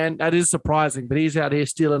one, man, that is surprising, but he's out here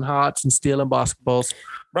stealing hearts and stealing basketballs.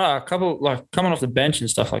 Bro, a couple coming off the bench and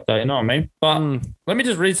stuff like that, you know what I mean? But let me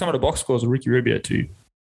just read some of the box scores of Ricky Rubio too.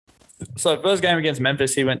 So first game against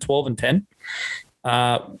Memphis, he went 12-10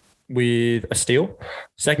 with a steal.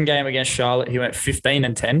 Second game against Charlotte, he went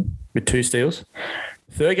 15-10 with 2 steals.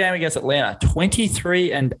 Third game against Atlanta,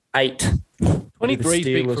 23-8. 23 is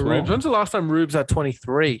big for Rubes. When's the last time Rubes had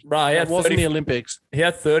 23? Right, it wasn't the Olympics. He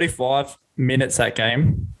had 35 minutes that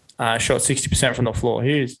game. Shot 60% from the floor.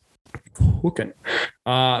 He was cooking.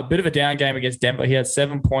 A bit of a down game against Denver. He had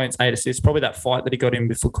 7 points, 8 assists. Probably that fight that he got in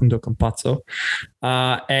with Facundo Campazzo.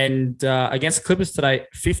 And against the Clippers today,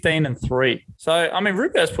 15-3. So I mean,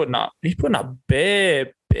 Rubio's putting up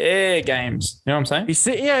bare games. You know what I'm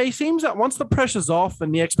saying? He seems that once the pressure's off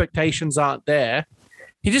and the expectations aren't there,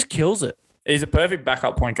 he just kills it. He's a perfect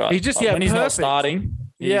backup point guard. He's just when he's not starting.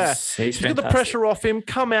 He's get the pressure off him,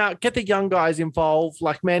 come out, get the young guys involved.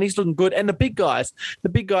 Like, man, he's looking good. And the big guys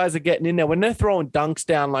are getting in there. When they're throwing dunks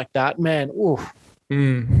down like that, man, oof.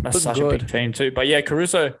 That's such a big team too. But yeah,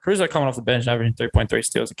 Caruso coming off the bench, averaging 3.3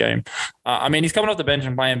 steals a game. I mean, he's coming off the bench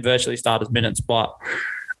and playing virtually starters minutes, but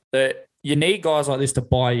you need guys like this to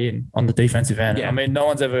buy in on the defensive end. Yeah. I mean, no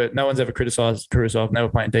one's ever criticized Caruso of never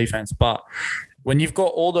playing defense, but when you've got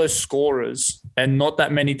all those scorers and not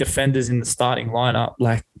that many defenders in the starting lineup,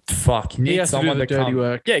 like fuck, you need someone to come.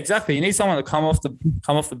 Work. Yeah, exactly. You need someone to come off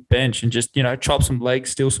the bench and just, you know, chop some legs,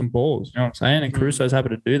 steal some balls. You know what I'm saying? And Caruso's happy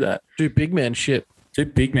to do that. Do big man shit.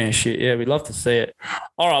 Yeah, we'd love to see it.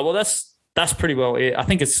 All right, well that's pretty well it. I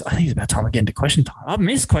think it's about time to get into question time. I've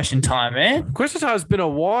missed question time, man. Question time has been a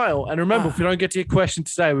while. And remember, if we don't get to your question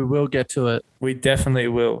today, we will get to it. We definitely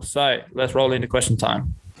will. So let's roll into question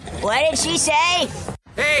time. What did she say?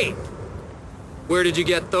 Hey, where did you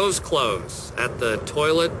get those clothes? At the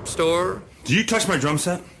toilet store? Did you touch my drum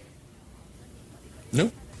set?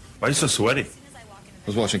 No. Why are you so sweaty? I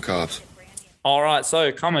was watching Cops. All right,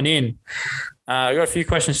 so coming in, we've got a few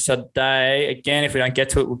questions today. Again, if we don't get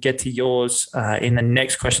to it, we'll get to yours in the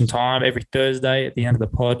next question time every Thursday at the end of the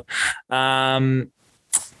pod.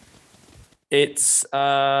 It's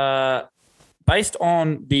based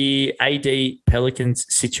on the AD Pelicans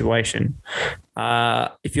situation.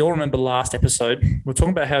 If you all remember last episode, we're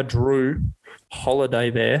talking about how Drew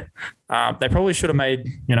Holiday there, they probably should have made,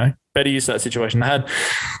 you know, better use of that situation.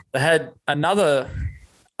 They had another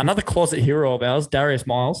closet hero of ours, Darius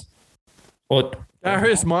Miles.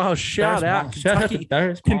 Darius Miles, shout out to Darius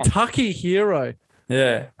Miles. Kentucky hero.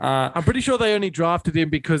 Yeah. I'm pretty sure they only drafted him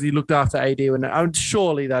because he looked after AD.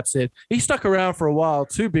 Surely that's it. He stuck around for a while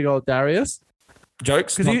too, big old Darius.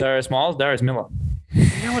 Jokes, not Darius Miles, Darius Miller.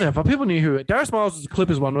 Yeah, whatever. People knew who. Darius Miles was the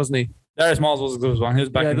Clippers one, wasn't he? Darius Miles was a good one. He was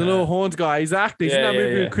back. Yeah, in the little horns guy. Exactly. He's in that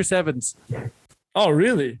movie with Chris Evans. Oh,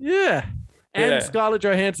 really? Yeah. And Scarlett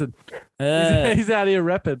Johansson. He's out here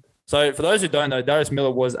repping. So for those who don't know, Darius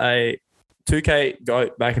Miller was a 2K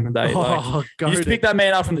GOAT back in the day. You used to pick that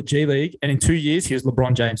man up from the G League, and in 2 years, he was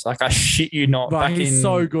LeBron James. Like, I shit you not. Right, he's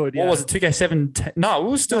so good. What was it, 2K17? No, it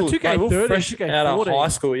was still 2K13, fresh 2K14. out of high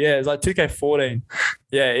school. Yeah, it was like 2K14.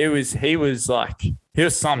 Yeah, he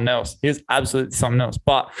was something else. He was absolutely something else.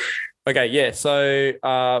 But okay, yeah. So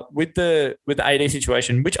with the AD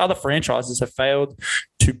situation, which other franchises have failed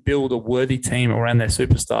to build a worthy team around their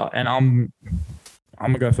superstar? And I'm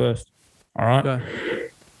gonna go first. All right. Go.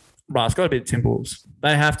 Right, it's got to be the Timberwolves.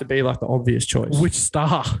 They have to be like the obvious choice. Which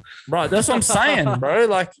star? Right, that's what I'm saying, bro.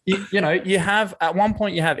 Like, you have, at one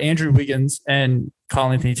point, you have Andrew Wiggins and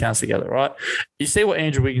Karl-Anthony Towns together, right? You see what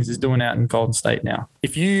Andrew Wiggins is doing out in Golden State now.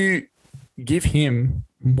 If you give him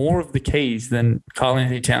more of the keys than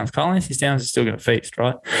Karl-Anthony Towns is still going to feast,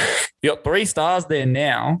 right? You got 3 stars there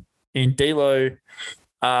now in D'Lo,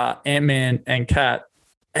 Ant-Man, and Cat.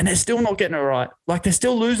 And they're still not getting it right. Like, they're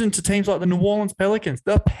still losing to teams like the New Orleans Pelicans.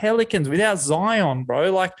 The Pelicans without Zion, bro.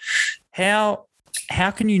 Like, how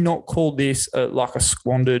can you not call this like a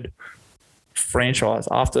squandered franchise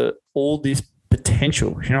after all this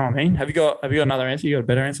potential? You know what I mean? Have you got another answer? You got a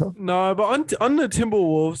better answer? No, but on the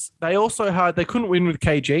Timberwolves, they couldn't win with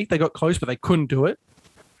KG. They got close, but they couldn't do it.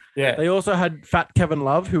 Yeah. They also had Fat Kevin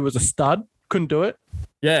Love, who was a stud. Couldn't do it.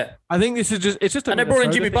 Yeah. I think this is just and they brought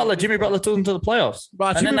in Jimmy Butler. Jimmy Butler took them to the playoffs.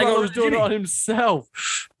 But Jimmy Butler was doing it on himself.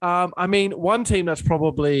 I mean, one team that's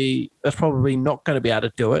probably not going to be able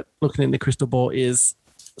to do it, looking in the crystal ball, is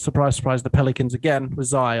surprise, surprise, the Pelicans again with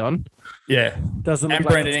Zion. Yeah. Doesn't look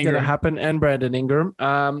like it's going to happen. And Brandon Ingram.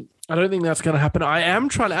 I don't think that's going to happen. I am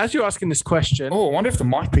trying to, as you're asking this question. Oh, I wonder if the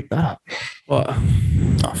mic picked that up. What?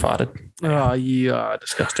 I farted. Oh, you are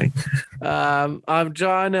disgusting. I'm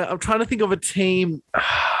trying to think of a team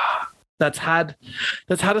that's had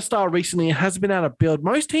a star recently and hasn't been able to build.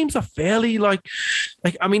 Most teams are fairly like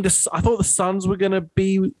I mean, I thought the Suns were going to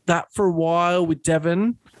be that for a while with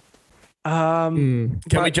Devin. Can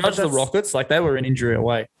we judge the Rockets? Like, they were an injury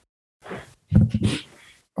away.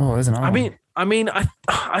 Oh, there's another one.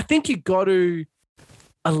 I think you got to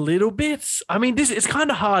a little bit. I mean, it's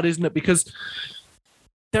kind of hard, isn't it? Because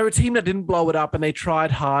they're a team that didn't blow it up and they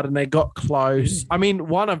tried hard and they got close. I mean,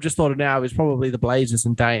 one I've just thought of now is probably the Blazers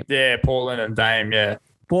and Dame. Yeah, Portland and Dame. Yeah,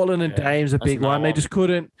 Portland and Dame's a big one. They just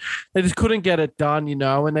couldn't get it done, you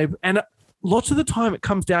know. And lots of the time it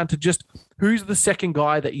comes down to just who's the second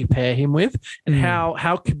guy that you pair him with and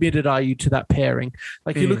how committed are you to that pairing.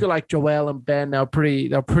 Like you look at like Joel and Ben, they're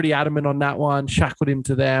pretty adamant on that one, shackled him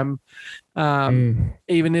to them.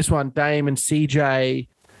 Even this one, Dame and CJ.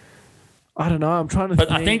 I don't know. I'm trying to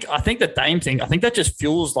think. I think the Dame thing, I think that just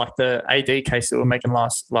fuels like the AD case that we're making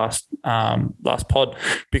last pod,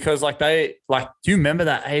 because do you remember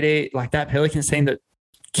that AD, like that Pelicans team that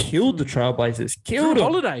killed the Trailblazers?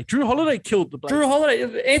 Drew Holiday killed the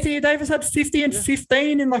Blazers. Anthony Davis had 50 and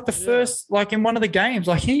 15 in like the first, like in one of the games.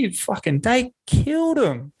 Like they killed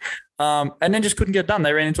him. And then just couldn't get done.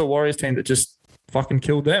 They ran into a Warriors team that just fucking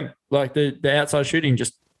killed them. Like the outside shooting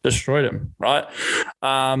just destroyed them. Right.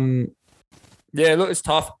 Yeah, look, it's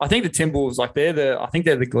tough. I think the Timberwolves, like they're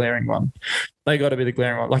the glaring one. They got to be the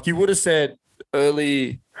glaring one. Like you would have said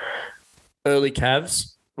early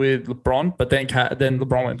Cavs with LeBron, but then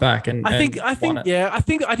LeBron went back and I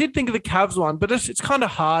did think of the Cavs one, but it's kind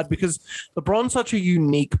of hard because LeBron's such a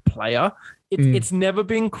unique player. It's never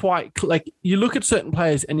been quite like you look at certain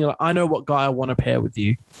players and you're like, I know what guy I want to pair with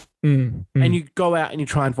you. And you go out and you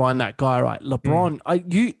try and find that guy, right? LeBron,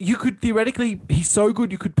 you could theoretically, he's so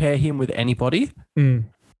good you could pair him with anybody.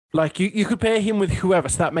 Like you could pair him with whoever,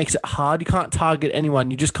 so that makes it hard. You can't target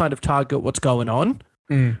anyone. You just kind of target what's going on,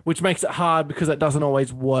 which makes it hard because that doesn't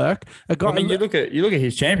always work. You look at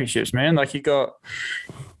his championships, man. Like you got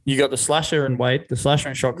the slasher and Wade, the slasher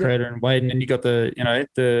and shot creator and Wade, and then you got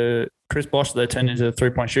the Chris Bosh that turned into a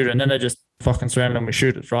 3-point shooter, and then they just fucking surrounded him with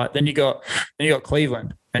shooters, right? Then you got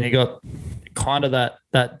Cleveland, and you got kind of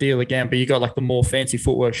that deal again, but you got like the more fancy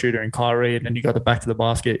footwork shooter in Kyrie, and then you got the back to the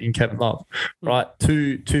basket in Kevin Love, right?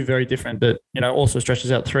 Two very different that also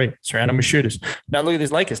stretches out 3, surround them with shooters. Now look at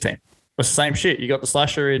this Lakers team. It's the same shit. You got the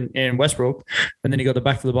slasher in Westbrook, and then you got the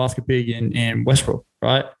back to the basket big in Westbrook,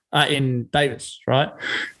 right? In Davis, right?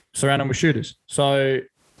 Surround them with shooters. So,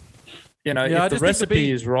 if the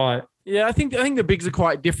recipe is right. Yeah, I think the bigs are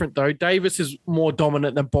quite different though. Davis is more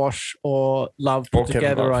dominant than Bosh or Love put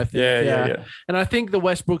together, I think. Yeah. And I think the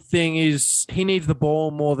Westbrook thing is he needs the ball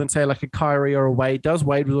more than say like a Kyrie or a Wade does.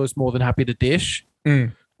 Wade was always more than happy to dish.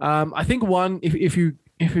 I think one, if you're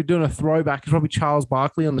doing a throwback, is probably Charles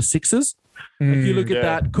Barkley on the Sixers. If you look at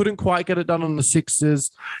that, couldn't quite get it done on the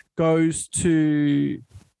Sixers, goes to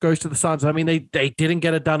the Suns. I mean, they didn't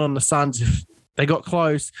get it done on the Suns. If they got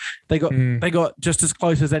close, they got just as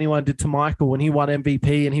close as anyone did to Michael when he won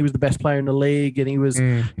MVP and he was the best player in the league. And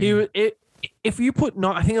if you put,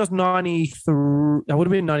 I think it was 93, that would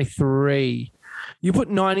have been 93. You put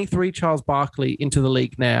 93 Charles Barkley into the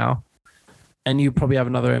league now, and you probably have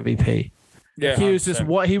another MVP. Yeah, he was just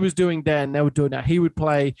what he was doing then. They were doing now. He would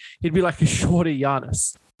play. He'd be like a shorter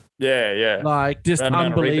Giannis. Yeah. Like just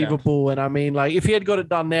unbelievable. And I mean, like if he had got it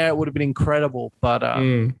done there, it would have been incredible. But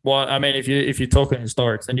well, I mean, if you're talking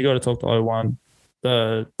historics, then you got to talk to 01,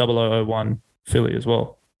 the 0001 Philly as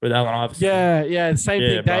well with Allen Iverson. Yeah, same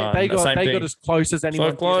thing. They got as close as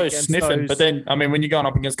anyone. So close, sniffing. But then, I mean, when you're going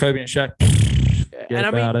up against Kobe and Shaq. And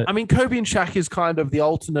I mean, Kobe and Shaq is kind of the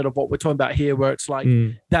alternate of what we're talking about here, where it's like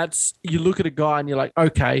that's you look at a guy and you're like,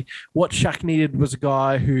 okay, what Shaq needed was a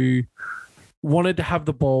guy who wanted to have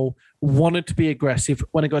the ball, wanted to be aggressive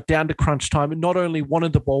when it got down to crunch time, and not only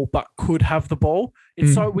wanted the ball but could have the ball.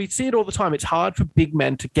 It's so we see it all the time. It's hard for big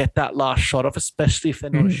men to get that last shot off, especially if they're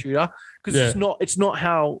not a shooter, because it's not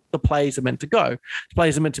how the plays are meant to go. The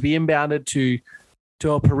plays are meant to be inbounded to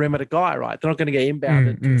a perimeter guy, right? They're not going to get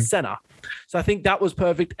inbounded to the center. So I think that was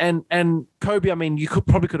perfect. And Kobe, I mean, you could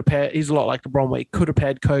have paired. He's a lot like LeBron, where you could have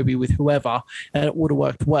paired Kobe with whoever, and it would have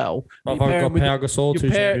worked well. I've got Pau Gasol, 2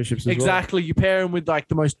 championships as exactly. well. You pair him with like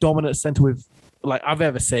the most dominant center I've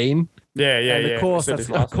ever seen. Yeah. And of course,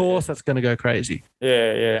 that's going to go crazy.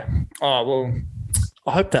 Yeah. Oh well.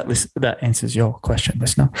 I hope that answers your question,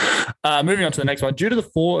 listener. Moving on to the next one. Due to the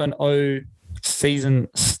 4-0 season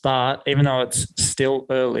start, even though it's still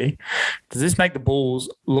early, does this make the Bulls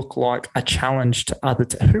look like a challenge to other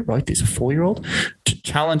who wrote this, a 4-year-old, to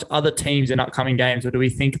challenge other teams in upcoming games, or do we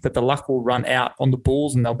think that the luck will run out on the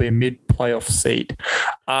Bulls and they'll be a mid-playoff seed?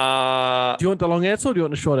 Do you want the long answer or do you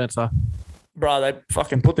want the short answer? Bro, they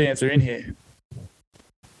fucking put the answer in here.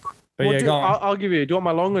 But go on. I'll give you. Do you want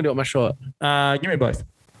my long or do you want my short? Give me both.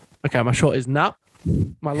 Okay, my short is nap.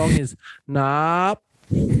 My long is nap.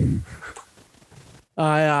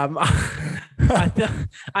 I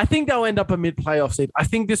think they'll end up a mid-playoff seed. I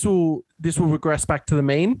think this will regress back to the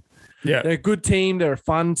mean. Yeah, they're a good team. They're a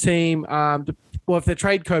fun team. Well, if they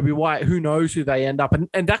trade Kobe White, who knows who they end up,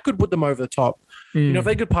 and that could put them over the top. You know, if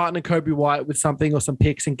they could partner Kobe White with something or some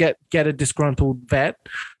picks and get a disgruntled vet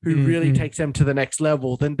who really takes them to the next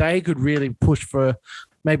level, then they could really push for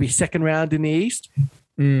maybe second round in the East.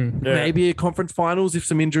 Maybe a conference finals if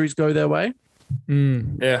some injuries go their way.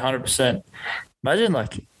 Yeah, 100%.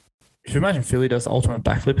 Imagine Philly does the ultimate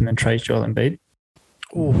backflip and then trades Joel Embiid.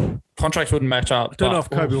 Contracts wouldn't match up. I don't know if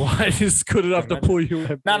Kobe White is good enough to pull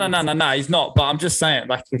you. No, he's not. But I'm just saying,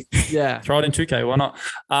 throw it in 2K. Why not?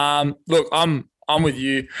 Look, I'm with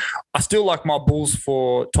you. I still like my Bulls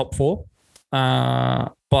for top 4,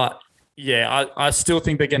 but yeah, I still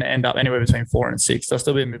think they're going to end up anywhere between 4 and 6. They'll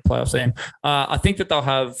still be a mid-playoff team. I think that they'll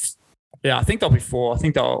have. Yeah, I think they'll be 4. I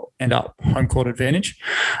think they'll end up home court advantage.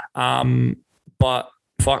 But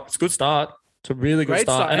fuck, it's a good start. It's a really good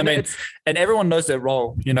start. And I mean, and everyone knows their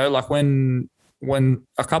role. You know, like when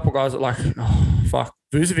a couple guys are like, oh, fuck,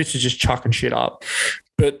 Vucevic is just chucking shit up.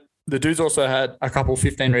 But the dude's also had a couple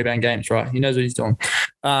 15 rebound games, right? He knows what he's doing.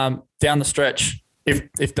 Down the stretch,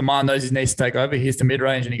 if DeMar knows he needs to take over, here's the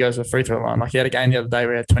mid-range and he goes to the free throw line. Like he had a game the other day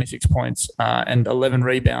where he had 26 points and 11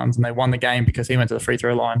 rebounds, and they won the game because he went to the free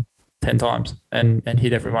throw line 10 times and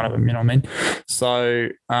hit every one of them, you know what I mean? So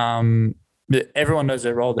everyone knows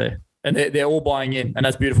their role there, and they're all buying in, and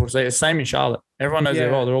that's beautiful to see. It's the same in Charlotte. Everyone knows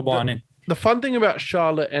their role. They're all buying in. The fun thing about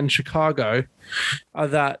Charlotte and Chicago are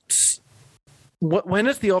that when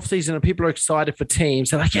it's the offseason and people are excited for teams,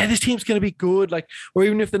 they're like, yeah, this team's going to be good. Like, or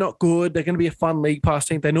even if they're not good, they're going to be a fun league pass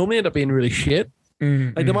team. They normally end up being really shit.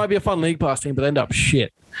 Like there might be a fun league pass team, but they end up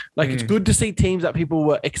shit. Like it's good to see teams that people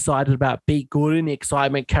were excited about be good and the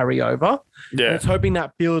excitement carry over. Yeah. And it's hoping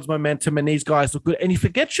that builds momentum and these guys look good. And you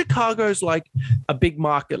forget Chicago's like a big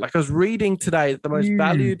market. Like I was reading today, the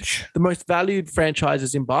most valued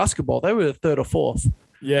franchises in basketball, they were the 3rd or 4th.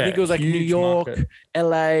 Yeah. I think it was like New York, market.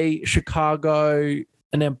 LA, Chicago,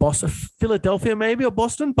 and then Boston, Philadelphia maybe, or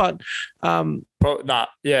Boston, but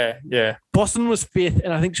yeah. Boston was 5th,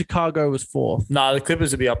 and I think Chicago was 4th. The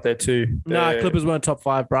Clippers would be up there too. Clippers weren't top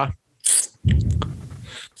 5, bruh.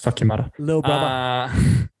 Fuck your mother, little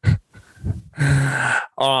brother. All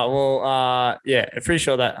right. Well, yeah, pretty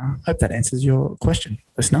sure that. I hope that answers your question,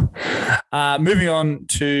 listener. Moving on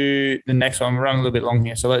to the next one. We're running a little bit long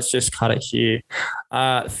here, so let's just cut it here.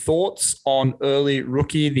 Thoughts on early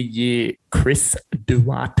rookie of the year, Chris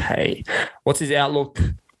Duarte. What's his outlook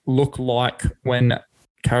look like when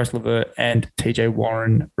Karis LeVert and TJ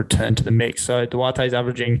Warren return to the mix? So Duarte's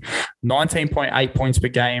averaging 19.8 points per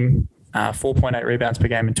game, 4.8 rebounds per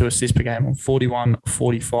game, and 2 assists per game on 41,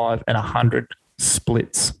 45, and 100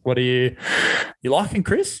 splits. What are you liking,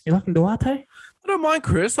 Chris? You liking Duarte? I don't mind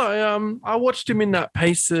Chris. I watched him in that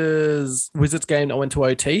Pacers Wizards game that went to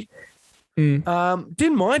OT.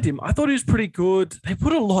 Didn't mind him. I thought he was pretty good. They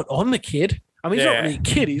put a lot on the kid. I mean, he's not really a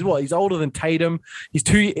kid. He's older than Tatum.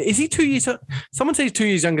 Is he 2 years? Someone says he's 2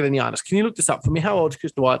 years younger than Giannis. Can you look this up for me? How old is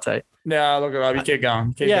Chris Duarte? No, look it up. You keep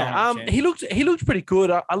going. He looked pretty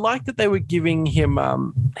good. I like that they were giving him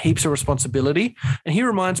heaps of responsibility, and he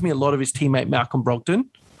reminds me a lot of his teammate Malcolm Brogdon.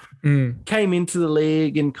 Came into the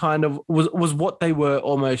league and kind of was what they were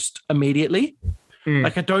almost immediately.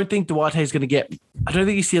 Like, I don't think Duarte is going to get. I don't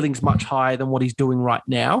think his ceiling's much higher than what he's doing right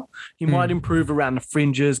now. He might improve around the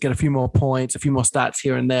fringes, get a few more points, a few more stats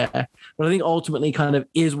here and there. But I think ultimately, kind of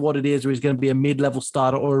is what it is, where he's going to be a mid-level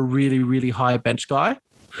starter or a really, really high bench guy.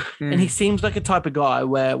 And he seems like a type of guy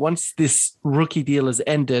where once this rookie deal has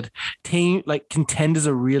ended, contenders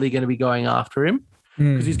are really going to be going after him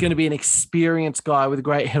because he's going to be an experienced guy with a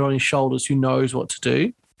great head on his shoulders who knows what to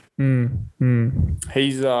do.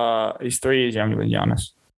 He's 3 years younger than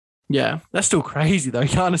Giannis. Yeah, that's still crazy though.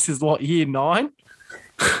 Giannis is what, year 9?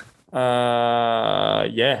 Yeah.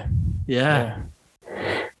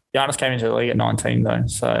 Giannis came into the league at 19 though,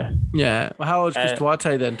 so yeah. Well, how old is Chris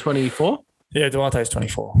Duarte then? 24? Yeah, Duarte's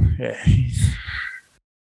 24. Yeah, he's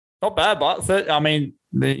not bad, but I mean,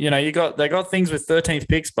 they got things with 13th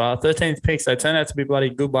picks, but 13th picks, they turn out to be bloody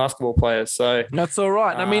good basketball players. So that's all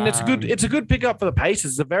right. I mean, it's a good pickup for the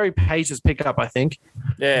Pacers. It's a very Pacers pickup, I think.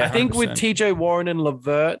 Yeah, I think 100%. With TJ Warren and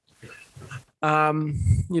LeVert,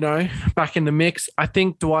 back in the mix, I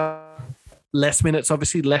think Dwight less minutes,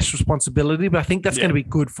 obviously less responsibility, but I think that's going to be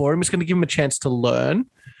good for him. It's going to give him a chance to learn.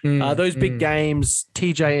 Those big games,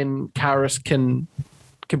 TJ and Karis can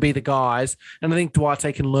be the guys. And I think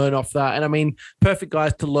Duarte can learn off that. And I mean, perfect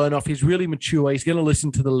guys to learn off. He's really mature. He's going to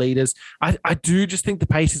listen to the leaders. I do just think the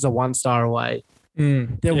Pacers are 1 star away.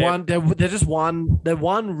 They're one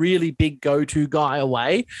really big go-to guy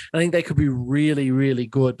away. I think they could be really, really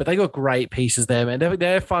good. But they got great pieces there, man.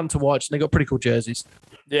 They're fun to watch and they got pretty cool jerseys.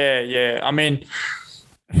 Yeah. I mean,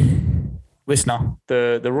 listener,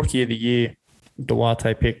 the rookie of the year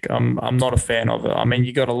Duarte pick, I'm not a fan of it. I mean,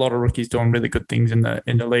 you got a lot of rookies doing really good things in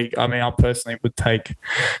the league. I mean, I personally would take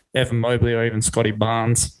Evan Mobley or even Scotty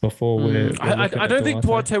Barnes before I don't think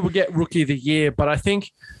Duarte will get rookie of the year, but I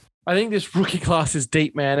think this rookie class is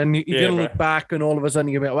deep, man. And you're going to look back and all of a sudden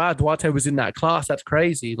you're going to be like, wow, Duarte was in that class. That's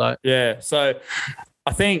crazy. So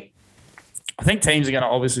I think teams are going to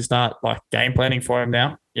obviously start like game planning for him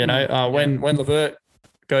now. When LeVert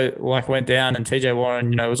went down and TJ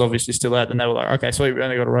Warren, was obviously still out, then they were like, okay, sweet, we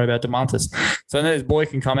only got to worry about DeMontis. So then this boy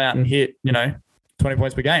can come out and hit, 20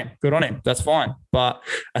 points per game. Good on him. That's fine. But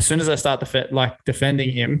as soon as they start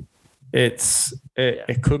defending him, it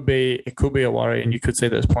could be a worry, and you could see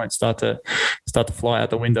those points start to fly out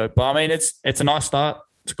the window. But I mean, it's a nice start.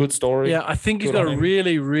 It's a good story. Yeah, I think he's got a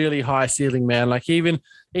really, really high ceiling, man. Like even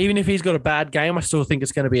if he's got a bad game, I still think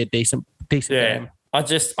it's going to be a decent game. I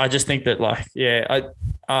just think that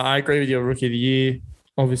I agree with your rookie of the year,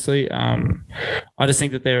 obviously. I just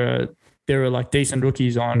think that there are like decent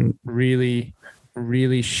rookies on really,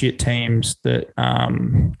 really shit teams that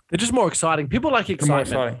they're just more exciting. People like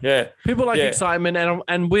excitement. People like excitement, and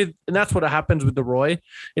that's what happens with the Roy.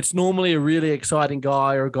 It's normally a really exciting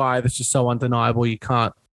guy or a guy that's just so undeniable you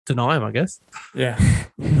can't deny him, I guess. Yeah.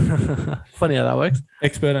 Funny how that works.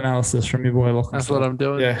 Expert analysis from your boy Lachlan. That's what I'm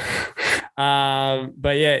doing. Yeah.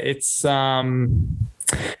 But yeah, it's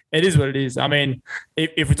it is what it is. I mean,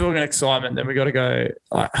 if we're talking excitement, then we got to go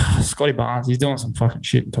Scotty Barnes. He's doing some fucking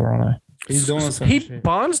shit in Toronto. He's doing some shit.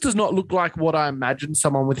 Barnes does not look like what I imagine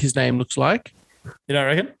someone with his name looks like. You don't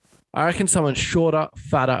reckon? I reckon someone shorter,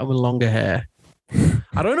 fatter, and with longer hair.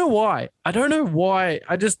 I don't know why.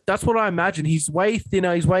 That's what I imagine. He's way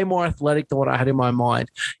thinner. He's way more athletic than what I had in my mind.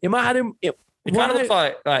 It kind of looks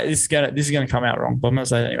like this is gonna come out wrong, but I'm gonna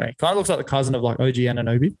say it anyway. Kind of looks like the cousin of like OG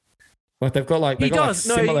Anunoby. Like they've got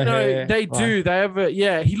similar hair. They do. They have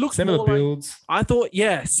he looks similar builds. I thought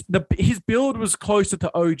yes, his build was closer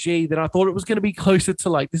to OG than I thought it was going to be closer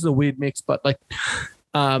to this is a weird mix, but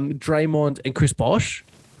Draymond and Chris Bosh.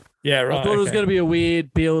 Yeah, right. I thought it was going to be a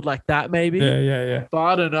weird build like that, maybe. Yeah. But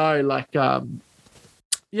I don't know. Like,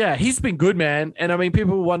 yeah, he's been good, man. And I mean,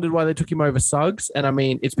 people wondered why they took him over Suggs. And I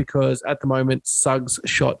mean, it's because at the moment, Suggs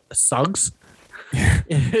shot Suggs.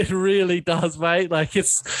 It really does, mate. Like,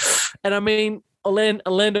 and I mean,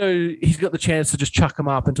 Orlando, he's got the chance to just chuck him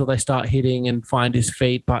up until they start hitting and find his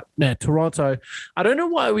feet. But no, Toronto, I don't know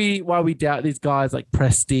why we doubt these guys like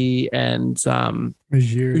Presti and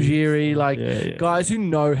Ujiri, like guys who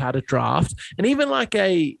know how to draft. And even like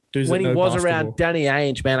when he was around Danny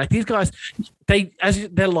Ainge, man, like these guys,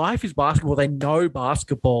 their life is basketball. They know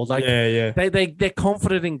basketball. Like they're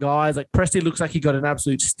confident in guys. Like Presti looks like he got an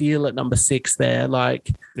absolute steal at number 6 there. Like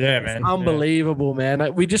man, unbelievable, man.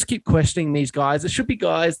 Like, we just keep questioning these guys. It should be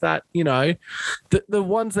guys that, you know, the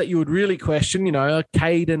ones that you would really question, you know,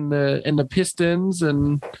 Cade and the Pistons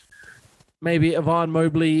and maybe Evan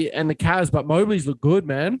Mobley and the Cavs, but Mobley's look good,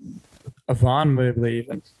 man. Evan Mobley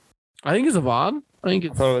even. I think it's Evan. I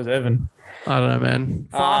thought it was Evan. I don't know, man.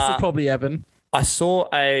 Fast is probably Evan. I saw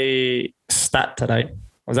a stat today.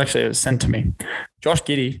 It was sent to me. Josh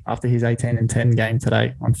Giddey, after his 18-10 game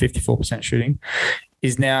today on 54% shooting,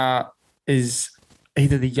 is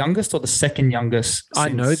either the youngest or the second youngest. I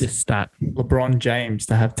know this stat. LeBron James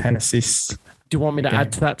to have 10 assists. Do you want me to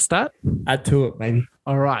add to that stat? Add to it, maybe.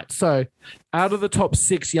 All right. So out of the top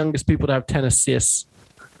 6 youngest people to have 10 assists,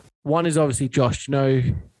 one is obviously Josh. Do you know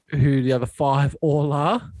who the other 5 all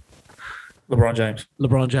are? LeBron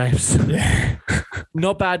James. Yeah.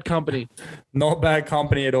 Not bad company. Not bad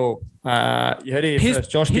company at all. You heard it here first.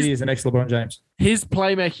 Josh Giddey is the next LeBron James. His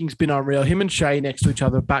playmaking's been unreal. Him and Shea next to each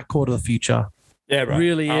other, backcourt of the future. Yeah, right.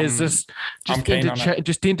 Really is just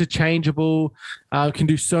interchangeable. Can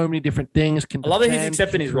do so many different things. I love that he's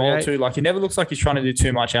accepting his role too. Like he never looks like he's trying to do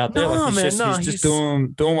too much out there. He's just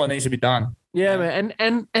doing what needs to be done. Yeah, man,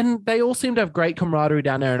 and they all seem to have great camaraderie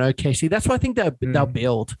down there in OKC. That's why I think they'll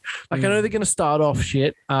build. Like I know they're going to start off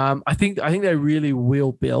shit. I think they really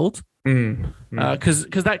will build. Because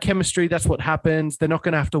that chemistry, that's what happens. They're not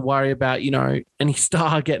going to have to worry about, you know, any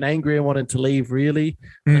star getting angry and wanting to leave, really.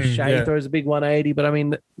 Shea throws a big 180. But I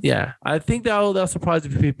mean, yeah, I think they'll surprise a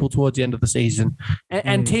few people towards the end of the season.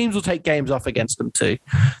 And teams will take games off against them too.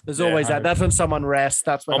 There's always that. That's when someone rests.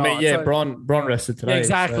 That's when Bron rested today. Yeah,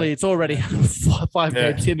 exactly. So. It's already 5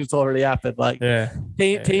 games in. It's already happened. Like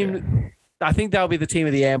team. I think that'll be the team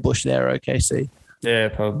of the ambush there, OKC. Yeah,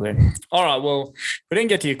 probably. All right. Well, we didn't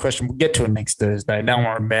get to your question. We'll get to it next Thursday. Don't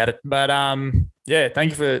worry about it. But yeah,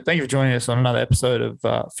 thank you for joining us on another episode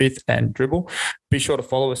of Fifth and Dribble. Be sure to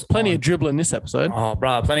follow us. Plenty of dribble in this episode. Oh,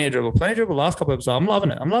 bro, plenty of dribble. Plenty of dribble last couple of episodes. I'm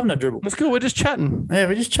loving it. I'm loving the dribble. That's good. We're just chatting. Yeah,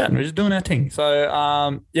 we're just chatting. We're just doing our thing.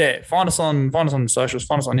 So yeah, find us on the socials.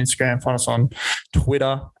 Find us on Instagram. Find us on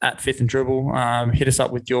Twitter at Fifth and Dribble. Hit us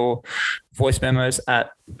up with your voice memos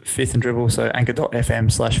at Fifth and Dribble. So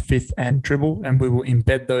anchor.fm/Fifth and Dribble, and we will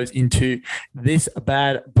embed those into this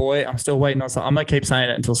bad boy. I'm still waiting on something. I'm gonna keep saying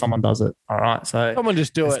it until someone does it. All right. So someone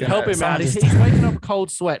just do it. Help him out. He's waking up a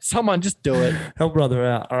cold sweat. Someone just do it. Help brother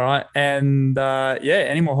out. All right. And yeah,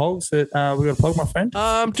 any more holes that we got to plug, my friend?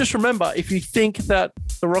 Just remember, if you think that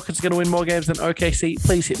the Rockets are going to win more games than OKC,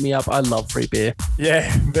 please hit me up. I love free beer.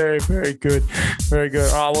 Yeah, very, very good. Very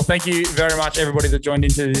good. All right. Well, thank you very much, everybody that joined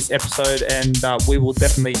into this episode. And we will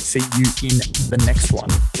definitely see you in the next one.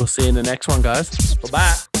 We'll see you in the next one, guys.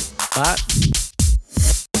 Bye-bye. Bye.